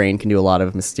realm, your brain can do a lot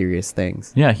of mysterious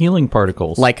things. Yeah, healing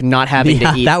particles. Like not having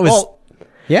to eat. That was...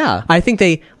 yeah. I think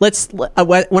when I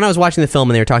was watching the film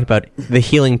and they were talking about the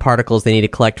healing particles they need to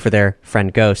collect for their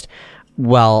friend Ghost,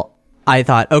 well, I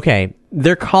thought, okay,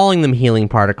 they're calling them healing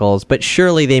particles, but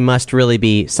surely they must really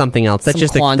be something else. That's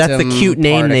that's the cute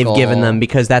name they've given them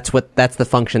because that's the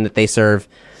function that they serve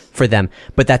for them.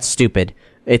 But that's stupid.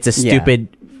 It's a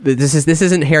stupid. Yeah. This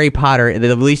isn't Harry Potter.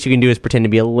 The least you can do is pretend to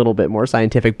be a little bit more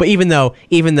scientific. But even though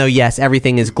yes,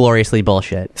 everything is gloriously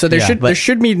bullshit. So there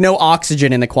should be no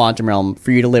oxygen in the quantum realm for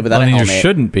you to live without a helmet. There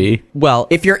shouldn't be. Well,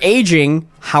 if you're aging,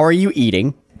 how are you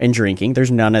eating and drinking?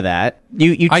 There's none of that.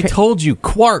 I told you,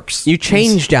 quarks. You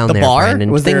change down the there, bar.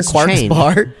 Brandon. Was there a quarks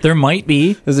bar? There might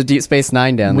be. There's a Deep Space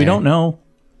Nine down there. We don't know.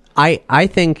 I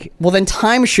think. Well, then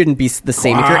time shouldn't be the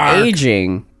same if you're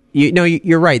aging.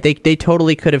 You're right. They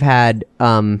totally could have had.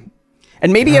 And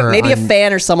maybe a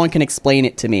fan or someone can explain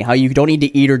it to me how you don't need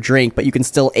to eat or drink, but you can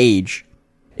still age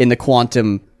in the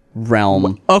quantum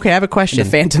realm. Okay, I have a question. The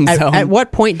Phantom Zone. At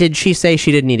what point did she say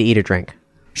she didn't need to eat or drink?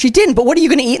 She didn't, but what are you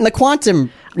going to eat in the quantum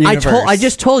universe? I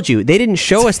just told you. They didn't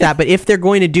show us that, but if they're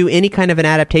going to do any kind of an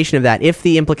adaptation of that, if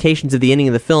the implications of the ending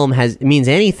of the film means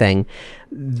anything,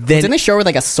 then... Didn't they show her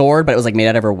like a sword, but it was like made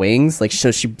out of her wings? Like,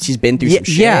 so she's been through some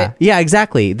shit? Yeah,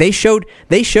 exactly. They showed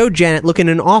Janet looking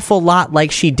an awful lot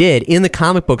like she did in the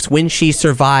comic books when she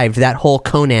survived that whole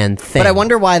Conan thing. But I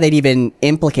wonder why they'd even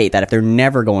implicate that if they're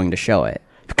never going to show it.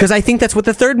 Because I think that's what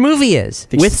the third movie is,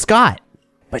 with Scott.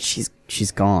 But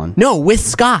she's gone. No, with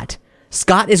Scott.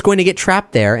 Scott is going to get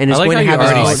trapped there and is going to have... you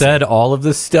already said all of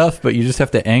this stuff, but you just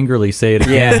have to angrily say it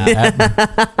again.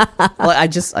 Yeah. Well, I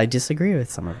disagree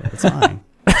with some of it. It's fine.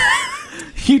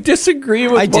 You disagree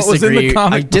with what was in the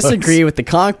comic books? I disagree with the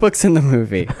comic books in the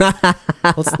movie.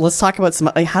 Let's talk about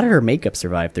some... Like, how did her makeup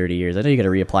survive 30 years? I know you got to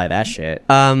reapply that shit.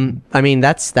 I mean,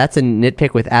 that's a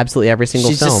nitpick with absolutely every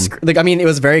single film. It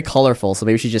was very colorful, so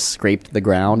maybe she just scraped the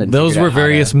ground. And those were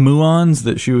various muons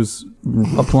that she was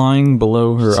applying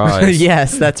below her eyes.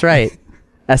 Yes, that's right.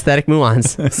 Aesthetic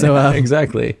muons. So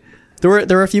exactly. There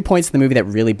were a few points in the movie that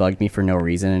really bugged me for no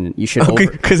reason, and you should...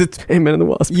 because it's Ant-Man and the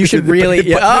Wasp. You should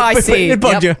really... I see. It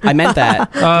bugged you. I meant that.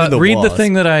 Read the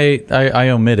thing that I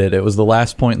omitted. It was the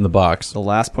last point in the box. The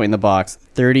last point in the box.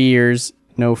 30 years,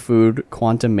 no food,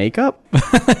 quantum makeup?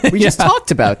 We just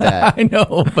talked about that. I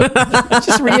know. But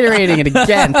just reiterating it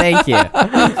again. Thank you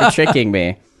for tricking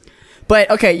me. But,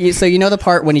 okay, so you know the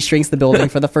part when he shrinks the building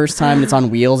for the first time and it's on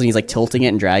wheels and he's, like, tilting it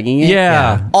and dragging it?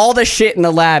 Yeah. All the shit in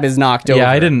the lab is knocked over.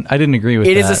 Yeah, I didn't agree with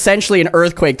that. It is essentially an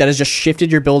earthquake that has just shifted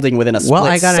your building within a split second.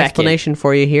 Well, I got an explanation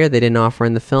for you here they didn't offer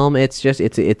in the film. It's just,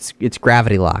 it's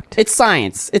gravity locked. It's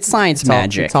science. It's science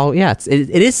magic. It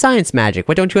is science magic.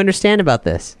 What don't you understand about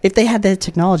this? If they had the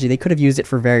technology, they could have used it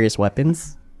for various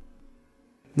weapons.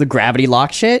 The gravity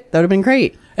lock shit, that would have been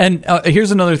great. And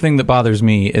here's another thing that bothers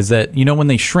me is that, when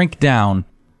they shrink down,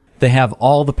 they have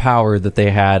all the power that they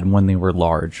had when they were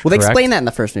large. Well, they explained that in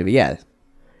the first movie, yeah.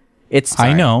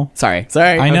 I know. Sorry.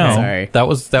 I know. Okay,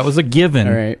 sorry. That was a given.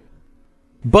 All right.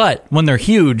 But when they're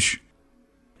huge,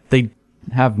 they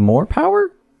have more power?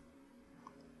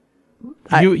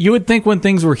 You would think when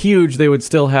things were huge, they would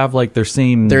still have like their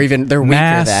same they're weaker,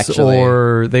 mass, actually.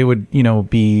 Or they would,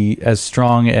 be as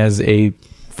strong as a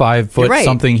 5 foot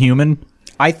something human.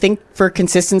 I think for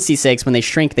consistency's sakes, when they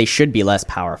shrink, they should be less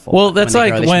powerful. Well, that's when they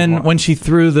like grow, they should be when she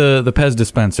threw the Pez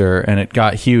dispenser and it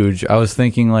got huge. I was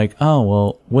thinking like, oh,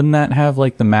 well, wouldn't that have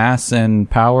like the mass and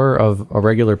power of a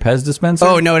regular Pez dispenser?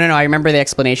 Oh, no. I remember the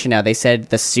explanation now. They said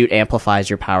the suit amplifies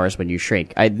your powers when you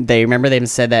shrink. They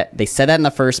said that in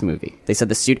the first movie. They said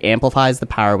the suit amplifies the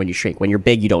power when you shrink. When you're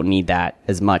big, you don't need that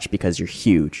as much because you're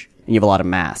huge and you have a lot of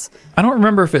mass. I don't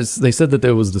remember if they said that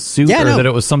it was the suit that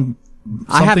it was something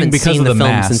I haven't because seen of the the film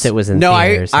mass. since it was in No,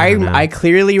 theaters. I don't know. I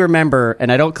clearly remember,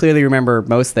 and I don't clearly remember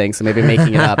most things, so maybe I'm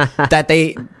making it up, that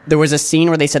there was a scene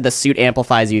where they said the suit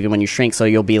amplifies you even when you shrink, so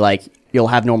you'll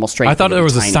have normal strength. I thought there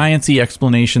was a sciencey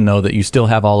explanation though that you still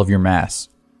have all of your mass.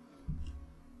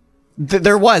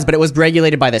 There was, but it was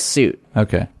regulated by the suit.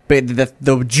 Okay. But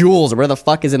the jewels, where the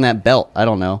fuck is in that belt? I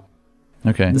don't know.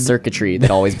 Okay. The circuitry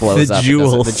that always blows The up.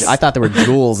 jewels. I thought there were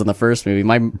jewels in the first movie.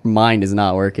 My mind is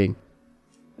not working.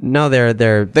 No, they're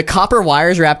The copper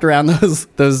wires wrapped around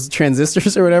those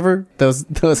transistors or whatever. Those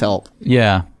help.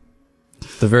 Yeah.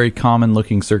 The very common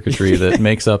looking circuitry that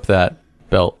makes up that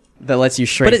belt. That lets you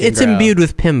shrink. but it's and grow. imbued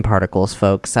with PIM particles,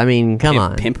 folks. I mean, come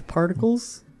on. Pimp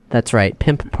particles. That's right,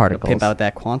 PIMP particles. Pimp out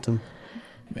that quantum.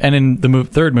 And in the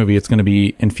third movie, it's going to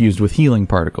be infused with healing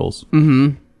particles.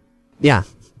 Yeah.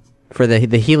 For the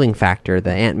healing factor,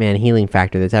 the Ant-Man healing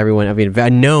factor that's a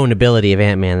known ability of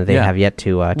Ant-Man that they have yet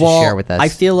to share with us. I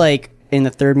feel like in the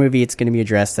third movie, it's going to be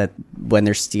addressed that when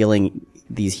they're stealing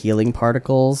these healing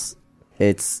particles,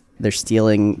 they're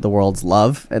stealing the world's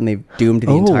love, and they've doomed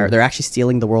the entire... They're actually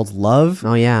stealing the world's love.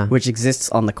 Oh, yeah. Which exists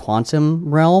on the quantum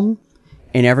realm,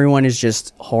 and everyone is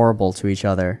just horrible to each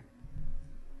other.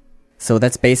 So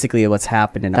that's basically what's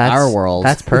happened in our world.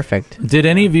 That's perfect. Did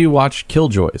any of you watch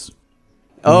Killjoys?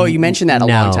 Oh, you mentioned that a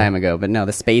long No. time ago, but no,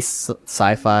 the space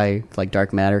sci-fi, like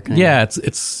dark matter kind Yeah,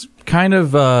 it's kind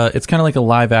of like a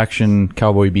live action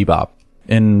Cowboy Bebop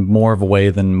in more of a way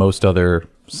than most other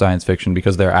science fiction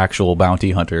because they're actual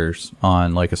bounty hunters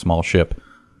on like a small ship.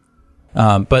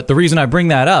 But the reason I bring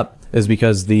that up is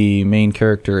because the main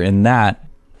character in that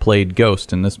played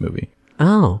Ghost in this movie.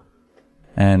 Oh.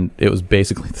 And it was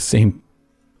basically the same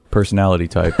personality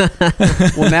type.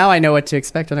 Well, now I know what to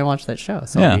expect when I watch that show,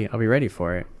 so Yeah. I'll be ready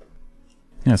for it.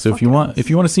 Yeah, so if you want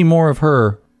to see more of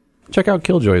her, check out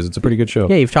Killjoys. It's a pretty good show.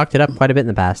 Yeah, you've talked it up quite a bit in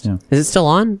the past. Yeah. Is it still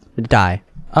on? Did it die?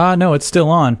 No, it's still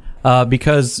on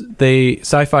because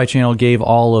Sci-Fi Channel gave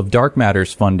all of Dark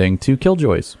Matter's funding to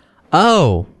Killjoys.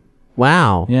 Oh.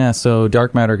 Wow. Yeah, so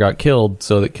Dark Matter got killed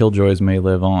so that Killjoys may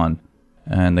live on,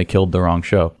 and they killed the wrong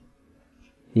show.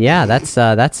 Yeah, that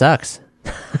sucks.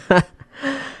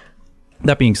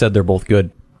 That being said, they're both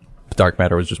good. Dark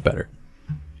Matter was just better.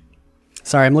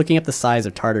 Sorry, I'm looking up the size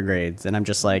of tardigrades, and I'm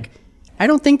just like, I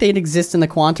don't think they'd exist in the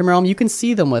quantum realm. You can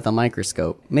see them with a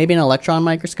microscope, maybe an electron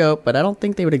microscope, but I don't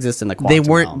think they would exist in the quantum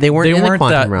realm. They weren't in the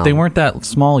quantum realm. They weren't that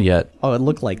small yet. Oh, it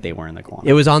looked like they were in the quantum.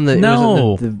 It was on the...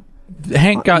 No. It was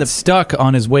Hank got stuck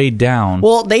on his way down.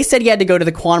 Well, they said he had to go to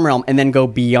the quantum realm and then go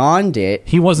beyond it.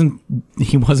 He wasn't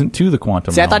to the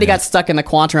quantum See, I realm thought he yet. got stuck in the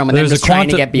quantum realm and then was trying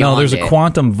to get beyond it. No, there's a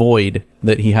quantum void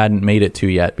that he hadn't made it to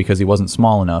yet because he wasn't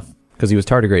small enough because he was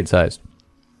tardigrade sized.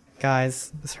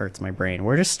 Guys, this hurts my brain.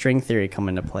 Where does string theory come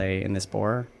into play in this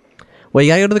bore? Well,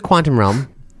 you gotta go to the quantum realm,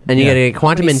 and you Yeah. gotta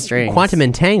get quantum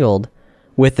entangled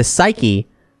with the psyche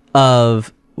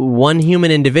of one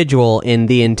human individual in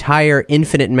the entire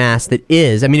infinite mass that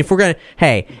is. I mean, if we're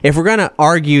gonna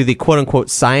argue the quote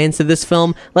unquote science of this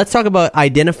film, let's talk about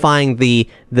identifying the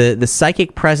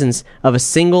psychic presence of a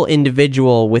single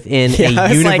individual within Yeah, I a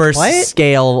was like, universe what?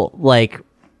 scale,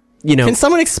 Can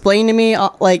someone explain to me,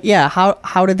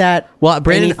 how did that... Well,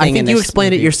 Brandon, I anything in think you this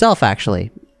explained it movie- yourself, actually.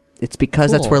 It's because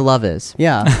that's Cool. where love is.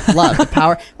 Yeah, love, the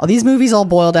power. All these movies all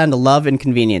boil down to love and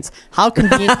convenience. How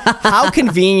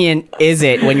convenient is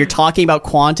it when you're talking about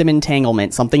quantum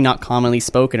entanglement, something not commonly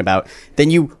spoken about?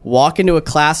 Then you walk into a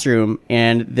classroom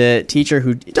and the teacher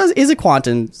who is a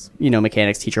quantum,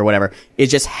 mechanics teacher or whatever, it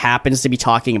just happens to be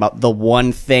talking about the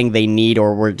one thing they need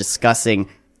or were discussing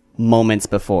moments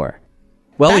before.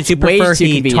 Well, That's would you way prefer too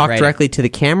he convenient, talked right? directly to the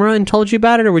camera and told you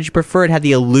about it, or would you prefer it had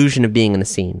the illusion of being in a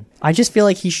scene? I just feel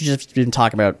like he should just been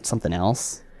talking about something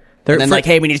else. There- And then for-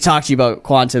 hey, we need to talk to you about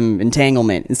quantum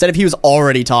entanglement. Instead of he was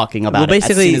already talking about Well, it as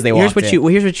basically, soon as they here's walked what in.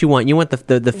 here's what you want. You want the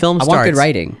film I starts. want good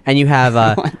writing. And you have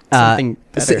want something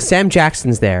better. Sam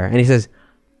Jackson's there, and he says,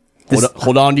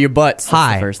 Hold on to your butts. That's the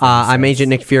 "Hi, first thing he I'm says. Agent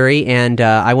Nick Fury, and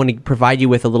I want to provide you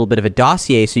with a little bit of a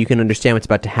dossier so you can understand what's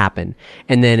about to happen."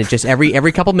 And then it just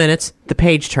every couple minutes, the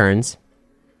page turns.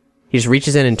 He just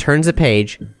reaches in and turns the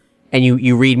page, and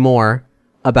you read more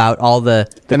about all the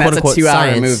And that's quote a unquote 2-hour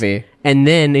science. movie. And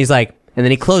then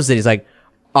he closes it. He's like,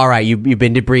 "All right, you've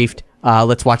been debriefed.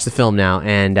 let's watch the film now.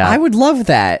 And I would love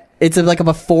that. It's like a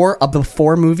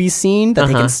before movie scene that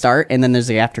they can start, and then there's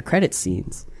the after credit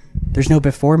scenes. There's no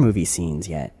before movie scenes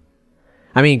yet.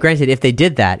 I mean, granted, if they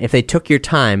did that, if they took your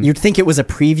time, you'd think it was a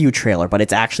preview trailer, but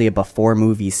it's actually a before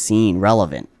movie scene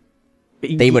relevant.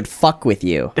 They would fuck with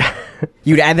you.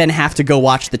 You'd then have to go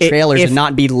watch the trailers and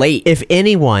not be late. If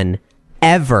anyone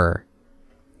ever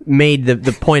made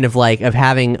the point of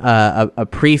having a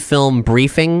pre-film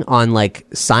briefing on like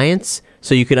science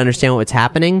so you could understand what's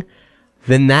happening,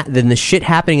 then the shit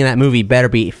happening in that movie better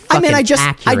be fucking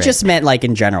accurate. I just meant like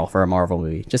in general for a Marvel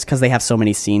movie, just because they have so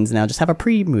many scenes now. Just have a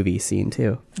pre-movie scene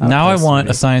too. Now I want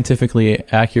a scientifically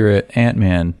accurate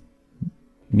Ant-Man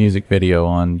music video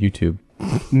on YouTube.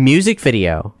 Music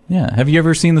video? Yeah. Have you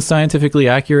ever seen the scientifically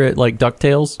accurate like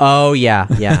DuckTales? Oh yeah.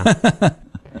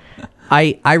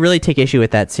 I really take issue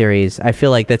with that series. I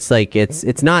feel like that's like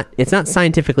it's not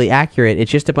scientifically accurate. It's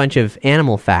just a bunch of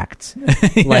animal facts.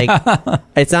 Like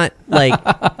it's not like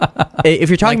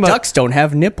if you're talking about ducks don't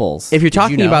have nipples. If you're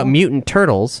talking about mutant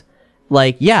turtles,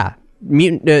 regular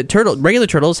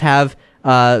turtles have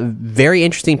very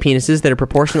interesting penises that are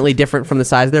proportionately different from the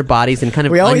size of their bodies and kind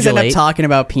of we always undulate. end up talking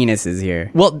about penises here.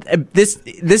 Well, this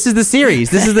is the series.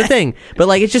 This is the thing. But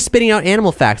like, it's just spitting out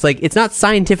animal facts. Like, it's not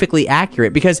scientifically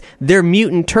accurate because they're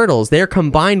mutant turtles. They're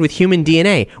combined with human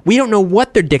DNA. We don't know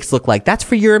what their dicks look like. That's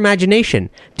for your imagination.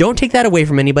 Don't take that away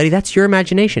from anybody. That's your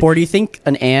imagination. Or do you think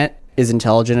an ant is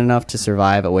intelligent enough to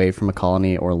survive away from a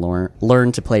colony or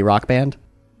learn to play Rock Band?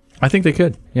 I think they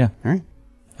could. Yeah. All right.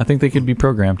 I think they could be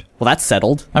programmed. Well, that's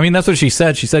settled. I mean, that's what she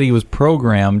said. She said he was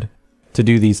programmed to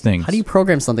do these things. How do you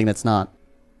program something that's not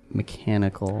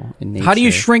mechanical in nature? How do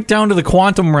you shrink down to the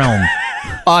quantum realm?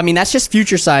 I mean, that's just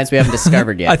future science we haven't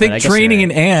discovered yet. I think training an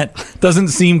ant doesn't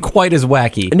seem quite as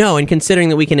wacky. No, and considering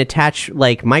that we can attach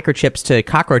like microchips to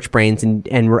cockroach brains and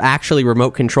actually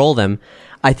remote control them,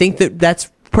 I think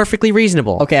that's perfectly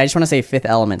reasonable. Okay, I just want to say Fifth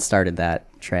Element started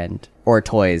that trend. Or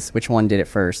toys. Which one did it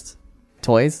first?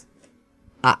 Toys?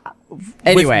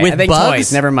 Anyway, with I think bugs?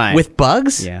 toys. Never mind. With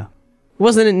bugs? Yeah.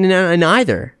 Wasn't in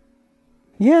either.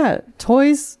 Yeah,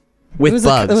 toys. With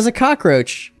bugs. It was a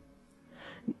cockroach.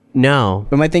 No.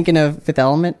 Am I thinking of Fifth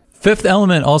Element? Fifth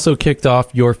Element also kicked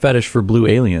off your fetish for blue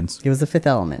aliens. It was the Fifth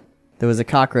Element. There was a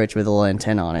cockroach with a little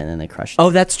antenna on it, and then they crushed it.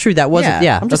 Oh, that's true. That wasn't.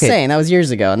 Yeah, I'm just saying that was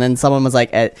years ago. And then someone was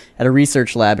like at a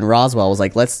research lab in Roswell was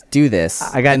like, "Let's do this."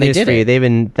 I got news for you.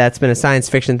 That's been a science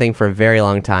fiction thing for a very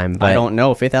long time. But I don't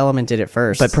know. Fifth Element did it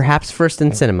first, but perhaps first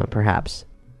in cinema. Perhaps.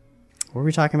 What were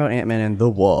we talking about? Ant-Man and the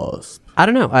Wasp. I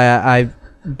don't know.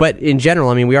 But in general,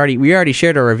 I mean, we already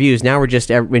shared our reviews. Now we're just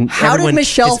How did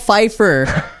Michelle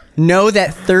Pfeiffer know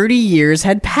that 30 years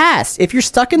had passed? If you're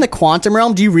stuck in the quantum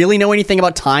realm, do you really know anything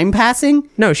about time passing?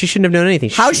 No, she shouldn't have known anything.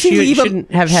 How she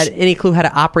shouldn't have had any clue how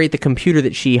to operate the computer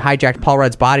that she hijacked Paul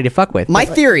Rudd's body to fuck with. My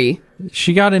theory...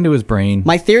 She got into his brain.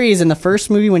 My theory is in the first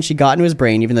movie when she got into his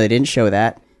brain, even though they didn't show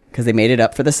that, because they made it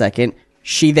up for the second,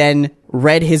 she then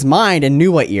read his mind and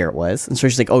knew what year it was. And so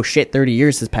she's like, oh shit, 30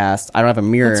 years has passed. I don't have a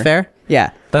mirror. That's fair.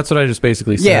 Yeah. That's what I just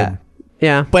basically said.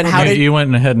 Yeah. But how did you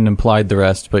went ahead and implied the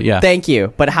rest, but yeah. Thank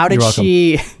you. But how did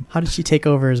she take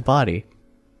over his body?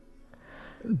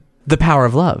 The power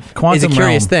of love is a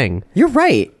curious thing. You're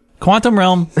right. Quantum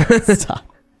realm. Stop.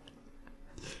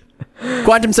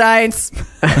 Quantum science.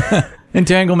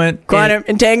 Entanglement. Quantum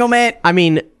entanglement. I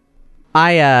mean,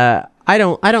 I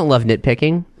don't love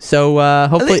nitpicking. So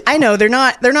hopefully, I know they're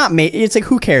not made. It's like,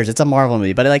 who cares? It's a Marvel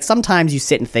movie, but like sometimes you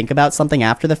sit and think about something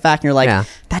after the fact, and you're like,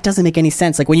 that doesn't make any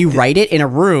sense. Like when you write it in a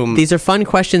room, these are fun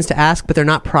questions to ask, but they're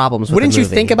not problems. Wouldn't you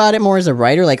think about it more as a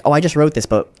writer? Like, oh, I just wrote this,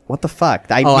 but what the fuck?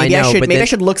 Maybe I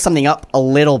should look something up a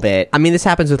little bit. I mean, this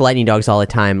happens with lightning dogs all the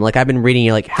time. Like I've been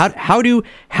reading, like how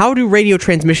do radio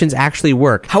transmissions actually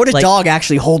work? How would a dog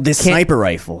actually hold this sniper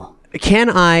rifle? Can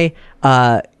I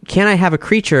have a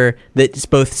creature that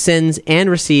both sends and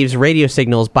receives radio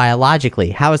signals biologically?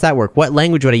 How does that work? What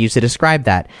language would I use to describe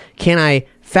that? Can I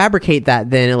fabricate that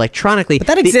then electronically? But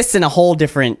that exists in a whole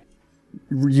different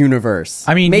universe.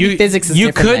 I mean, maybe physics is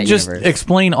different. You could just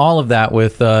explain all of that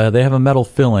with they have a metal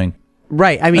filling.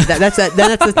 Right. I mean, that's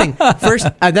the thing. First,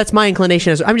 that's my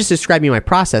inclination. I'm just describing my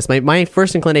process. My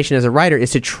first inclination as a writer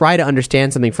is to try to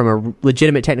understand something from a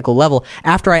legitimate technical level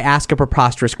after I ask a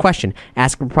preposterous question.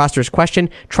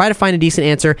 Try to find a decent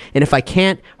answer, and if I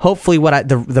can't, hopefully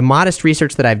the modest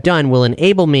research that I've done will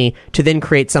enable me to then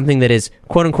create something that is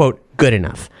quote unquote good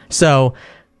enough. So,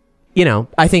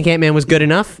 I think Ant-Man was good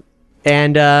enough,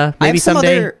 and maybe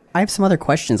someday. I have some other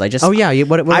questions. I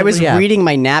was reading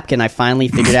my napkin. I finally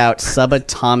figured out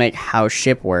subatomic house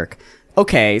ship work.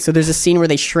 Okay, so there's a scene where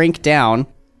they shrink down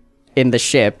in the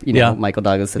ship. Michael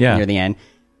Douglas near the end.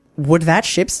 would that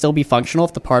ship still be functional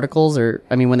if the particles are,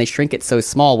 I mean, when they shrink it so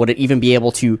small, would it even be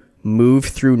able to move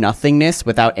through nothingness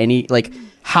without any, like,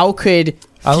 how could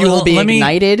fuel be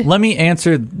ignited? Let me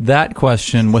answer that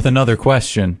question with another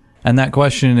question. And that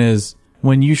question is,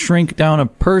 when you shrink down a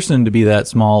person to be that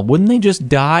small, wouldn't they just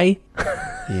die?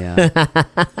 Yeah.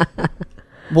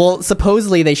 Well,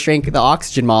 supposedly they shrank the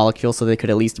oxygen molecule so they could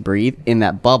at least breathe in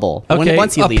that bubble. Okay,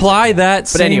 Once he leaves apply it. that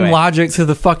same logic to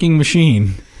the fucking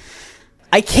machine.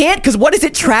 I can't, because what is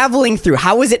it traveling through?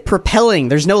 How is it propelling?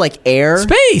 There's no, like, air?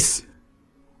 Space!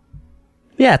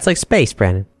 Yeah, it's like space,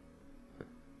 Brandon.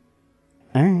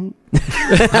 All right.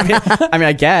 I mean,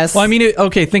 I guess. Well, I mean,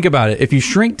 okay, think about it. If you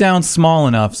shrink down small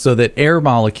enough so that air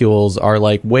molecules are,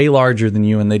 like, way larger than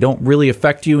you and they don't really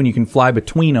affect you and you can fly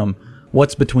between them,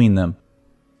 what's between them?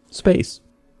 Space.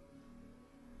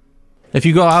 If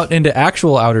you go out into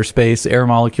actual outer space, air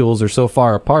molecules are so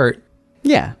far apart.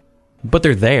 Yeah. But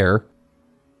they're there.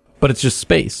 But it's just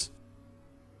space.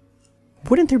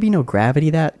 Wouldn't there be no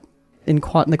gravity that in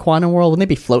the quantum world? Wouldn't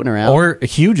they be floating around? Or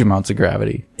huge amounts of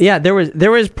gravity. Yeah, there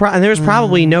was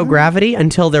probably no gravity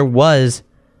until there was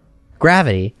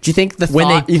gravity. Do you think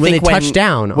when they touched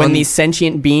down when on these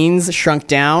sentient beings shrunk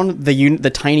down,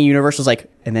 the tiny universe was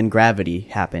like, and then gravity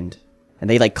happened, and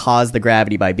they like caused the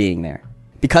gravity by being there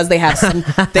because they have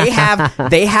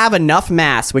they have enough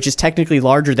mass, which is technically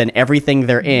larger than everything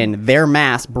they're in. Their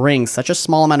mass brings such a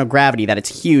small amount of gravity that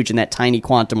it's huge in that tiny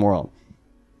quantum world.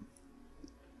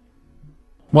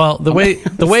 Well, the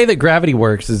way that gravity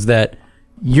works is that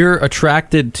you're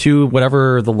attracted to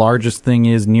whatever the largest thing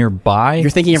is nearby. You're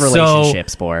thinking of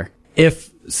relationships, Boar.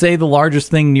 If, say, the largest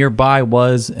thing nearby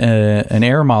was an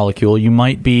air molecule, you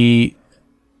might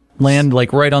land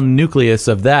like right on the nucleus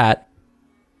of that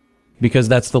because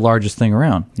that's the largest thing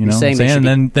around. You know what I'm saying?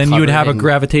 And then you would have a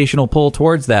gravitational pull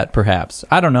towards that, perhaps.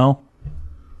 I don't know.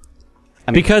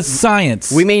 I mean, because science.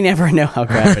 We may never know how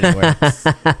gravity works.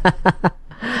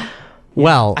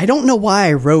 Well, I don't know why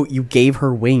I wrote "you gave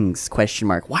her wings?" ?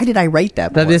 Why did I write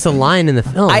that? That is a line in the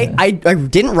film. I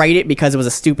didn't write it because it was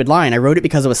a stupid line. I wrote it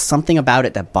because it was something about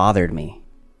it that bothered me.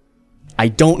 I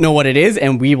don't know what it is,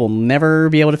 and we will never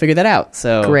be able to figure that out.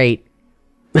 So great,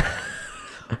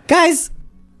 guys.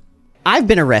 I've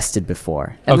been arrested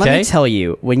before, and let me tell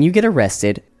you, when you get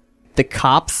arrested, the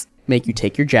cops make you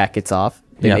take your jackets off.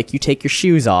 They make you take your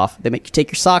shoes off. They make you take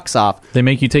your socks off. They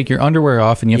make you take your underwear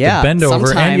off, and you have to bend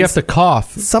over, and you have to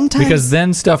cough. Sometimes, because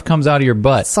then stuff comes out of your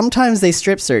butt. Sometimes they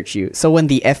strip search you. So when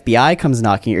the FBI comes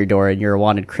knocking at your door and you're a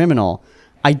wanted criminal,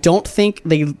 I don't think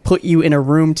they put you in a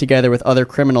room together with other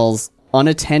criminals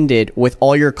unattended with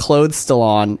all your clothes still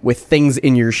on with things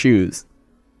in your shoes.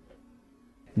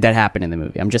 That happened in the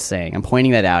movie. I'm just saying. I'm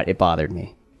pointing that out. It bothered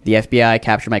me. The FBI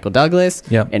captured Michael Douglas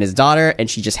and his daughter, and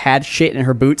she just had shit in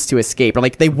her boots to escape. Or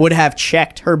like they would have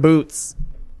checked her boots.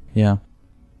 Yeah.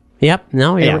 Yep.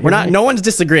 No, we're not. No one's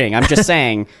disagreeing. I'm just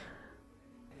saying.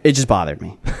 It just bothered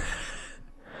me.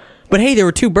 But hey, there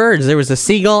were two birds. There was a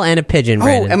seagull and a pigeon,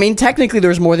 Brandon. I mean, technically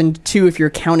there's more than two if you're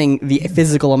counting the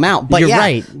physical amount. But you're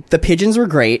right. The pigeons were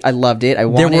great. I loved it.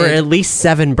 There were at least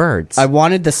 7 birds. I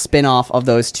wanted the spin-off of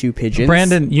those 2 pigeons.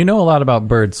 Brandon, you know a lot about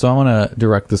birds, so I want to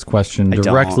direct this question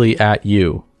directly at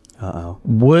you. Uh-oh.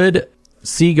 Would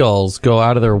seagulls go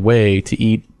out of their way to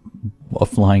eat a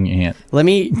flying ant? Let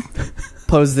me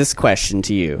pose this question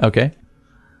to you. Okay.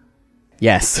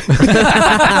 Yes.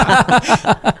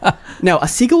 No, a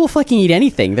seagull will fucking eat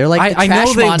anything. They're like the I trash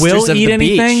know they monsters will of eat the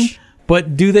anything, beach.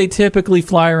 but do they typically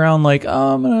fly around like,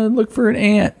 oh, I'm going to look for an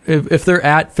ant? If they're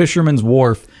at Fisherman's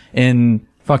Wharf in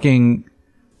fucking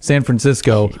San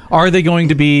Francisco, are they going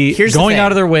to be going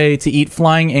out of their way to eat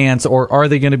flying ants, or are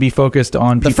they going to be focused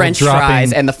on the people French dropping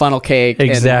fries and the funnel cake and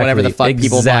whatever the fuck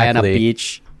people buy on a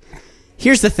beach?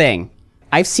 Here's the thing.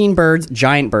 I've seen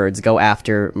giant birds, go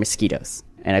after mosquitoes.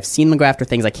 And I've seen them go after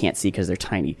things I can't see because they're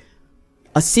tiny.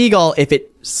 A seagull, if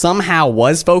it somehow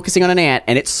was focusing on an ant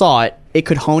and it saw it, it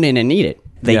could hone in and eat it.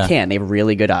 They can. They have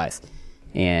really good eyes.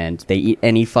 And they eat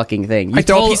any fucking thing. You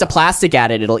throw a piece of plastic at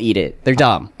it, it'll eat it. They're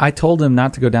dumb. I told him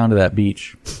not to go down to that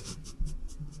beach.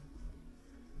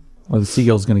 Or the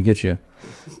seagull's going to get you.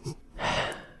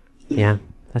 Yeah,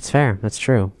 that's fair. That's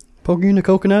true. Poke you in a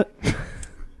coconut?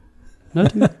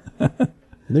 And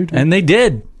they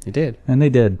did. They did. And they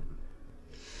did.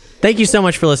 Thank you so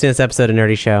much for listening to this episode of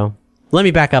Nerdy Show. Let me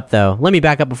back up, though. Let me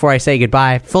back up before I say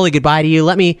goodbye, fully goodbye to you.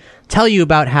 Let me tell you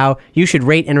about how you should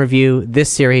rate and review this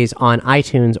series on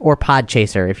iTunes or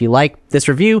Podchaser. If you like this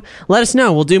review, let us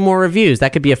know. We'll do more reviews.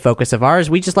 That could be a focus of ours.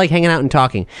 We just like hanging out and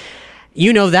talking.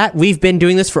 You know that. We've been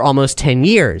doing this for almost 10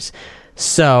 years.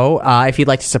 So, if you'd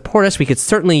like to support us, we could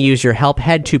certainly use your help.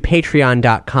 Head to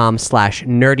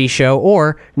patreon.com/nerdyshow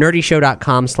or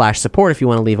nerdyshow.com/support if you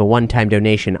want to leave a one-time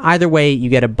donation. Either way, you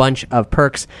get a bunch of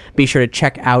perks. Be sure to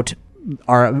check out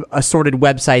our assorted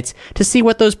websites to see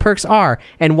what those perks are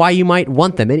and why you might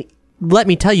want them. And let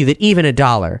me tell you that even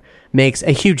 $1 makes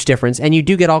a huge difference, and you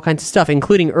do get all kinds of stuff,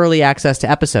 including early access to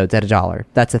episodes at $1.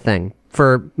 That's a thing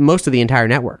for most of the entire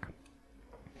network.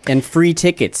 And free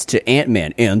tickets to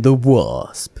Ant-Man and the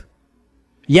Wasp.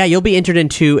 Yeah, you'll be entered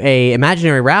into a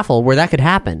imaginary raffle where that could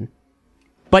happen.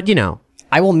 But, you know.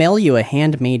 I will mail you a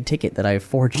handmade ticket that I've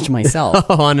forged myself.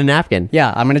 On a napkin.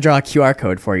 Yeah, I'm going to draw a QR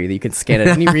code for you that you can scan at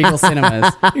any Regal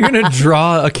Cinemas. You're going to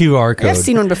draw a QR code. I've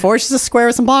seen one before. It's just a square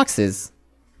with some boxes.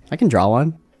 I can draw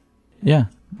one. Yeah,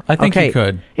 I think you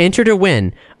could. Enter to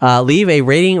win. Leave a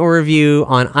rating or review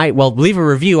on leave a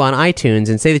review on iTunes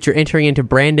and say that you're entering into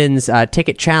Brandon's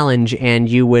ticket challenge, and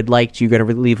you're going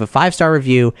to leave a 5-star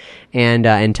review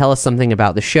and tell us something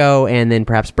about the show, and then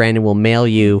perhaps Brandon will mail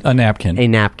you a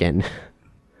napkin.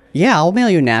 Yeah, I'll mail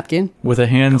you a napkin with a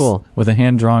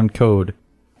hand-drawn code.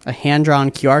 A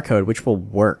hand-drawn QR code, which will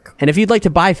work. And if you'd like to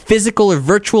buy physical or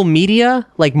virtual media,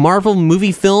 like Marvel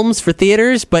movie films for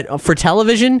theaters, but for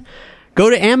television, go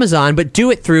to Amazon, but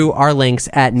do it through our links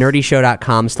at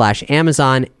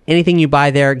nerdyshow.com/Amazon. Anything you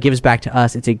buy there gives back to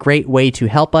us. It's a great way to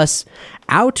help us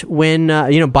out when,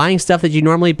 buying stuff that you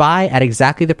normally buy at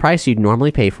exactly the price you'd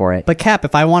normally pay for it. But Cap,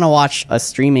 if I want to watch a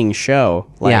streaming show,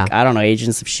 I don't know,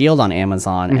 Agents of S.H.I.E.L.D. on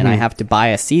Amazon, and I have to buy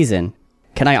a season,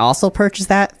 can I also purchase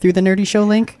that through the Nerdy Show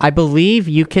link? I believe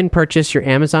you can purchase your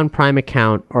Amazon Prime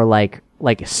account or like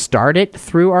start it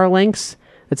through our links.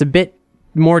 It's a bit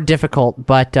more difficult,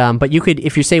 but you could,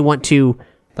 if you say want to,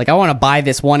 like, I want to buy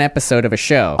this one episode of a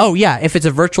show. Oh yeah, if it's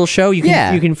a virtual show, you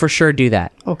can for sure do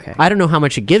that. Okay. I don't know how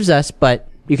much it gives us, but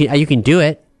you can do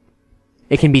it.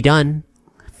 It can be done.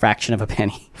 Fraction of a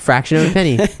penny. Fraction of a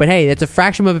penny. But hey, it's a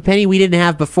fraction of a penny we didn't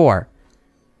have before.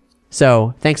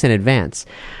 So thanks in advance.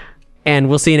 And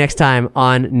we'll see you next time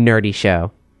on Nerdy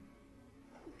Show.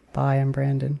 Bye, I'm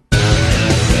Brandon.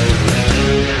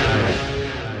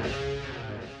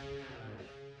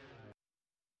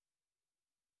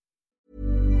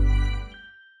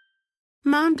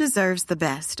 Mom deserves the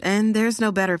best, and there's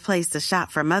no better place to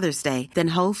shop for Mother's Day than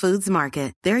Whole Foods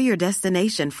Market. They're your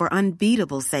destination for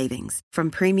unbeatable savings, from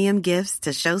premium gifts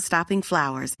to show-stopping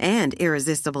flowers and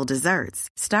irresistible desserts.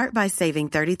 Start by saving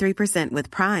 33%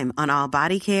 with Prime on all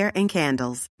body care and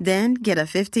candles. Then get a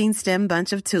 15-stem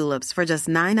bunch of tulips for just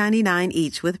 $9.99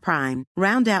 each with Prime.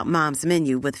 Round out Mom's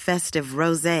menu with festive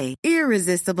rosé,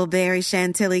 irresistible berry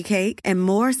chantilly cake, and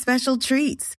more special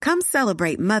treats. Come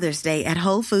celebrate Mother's Day at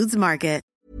Whole Foods Market.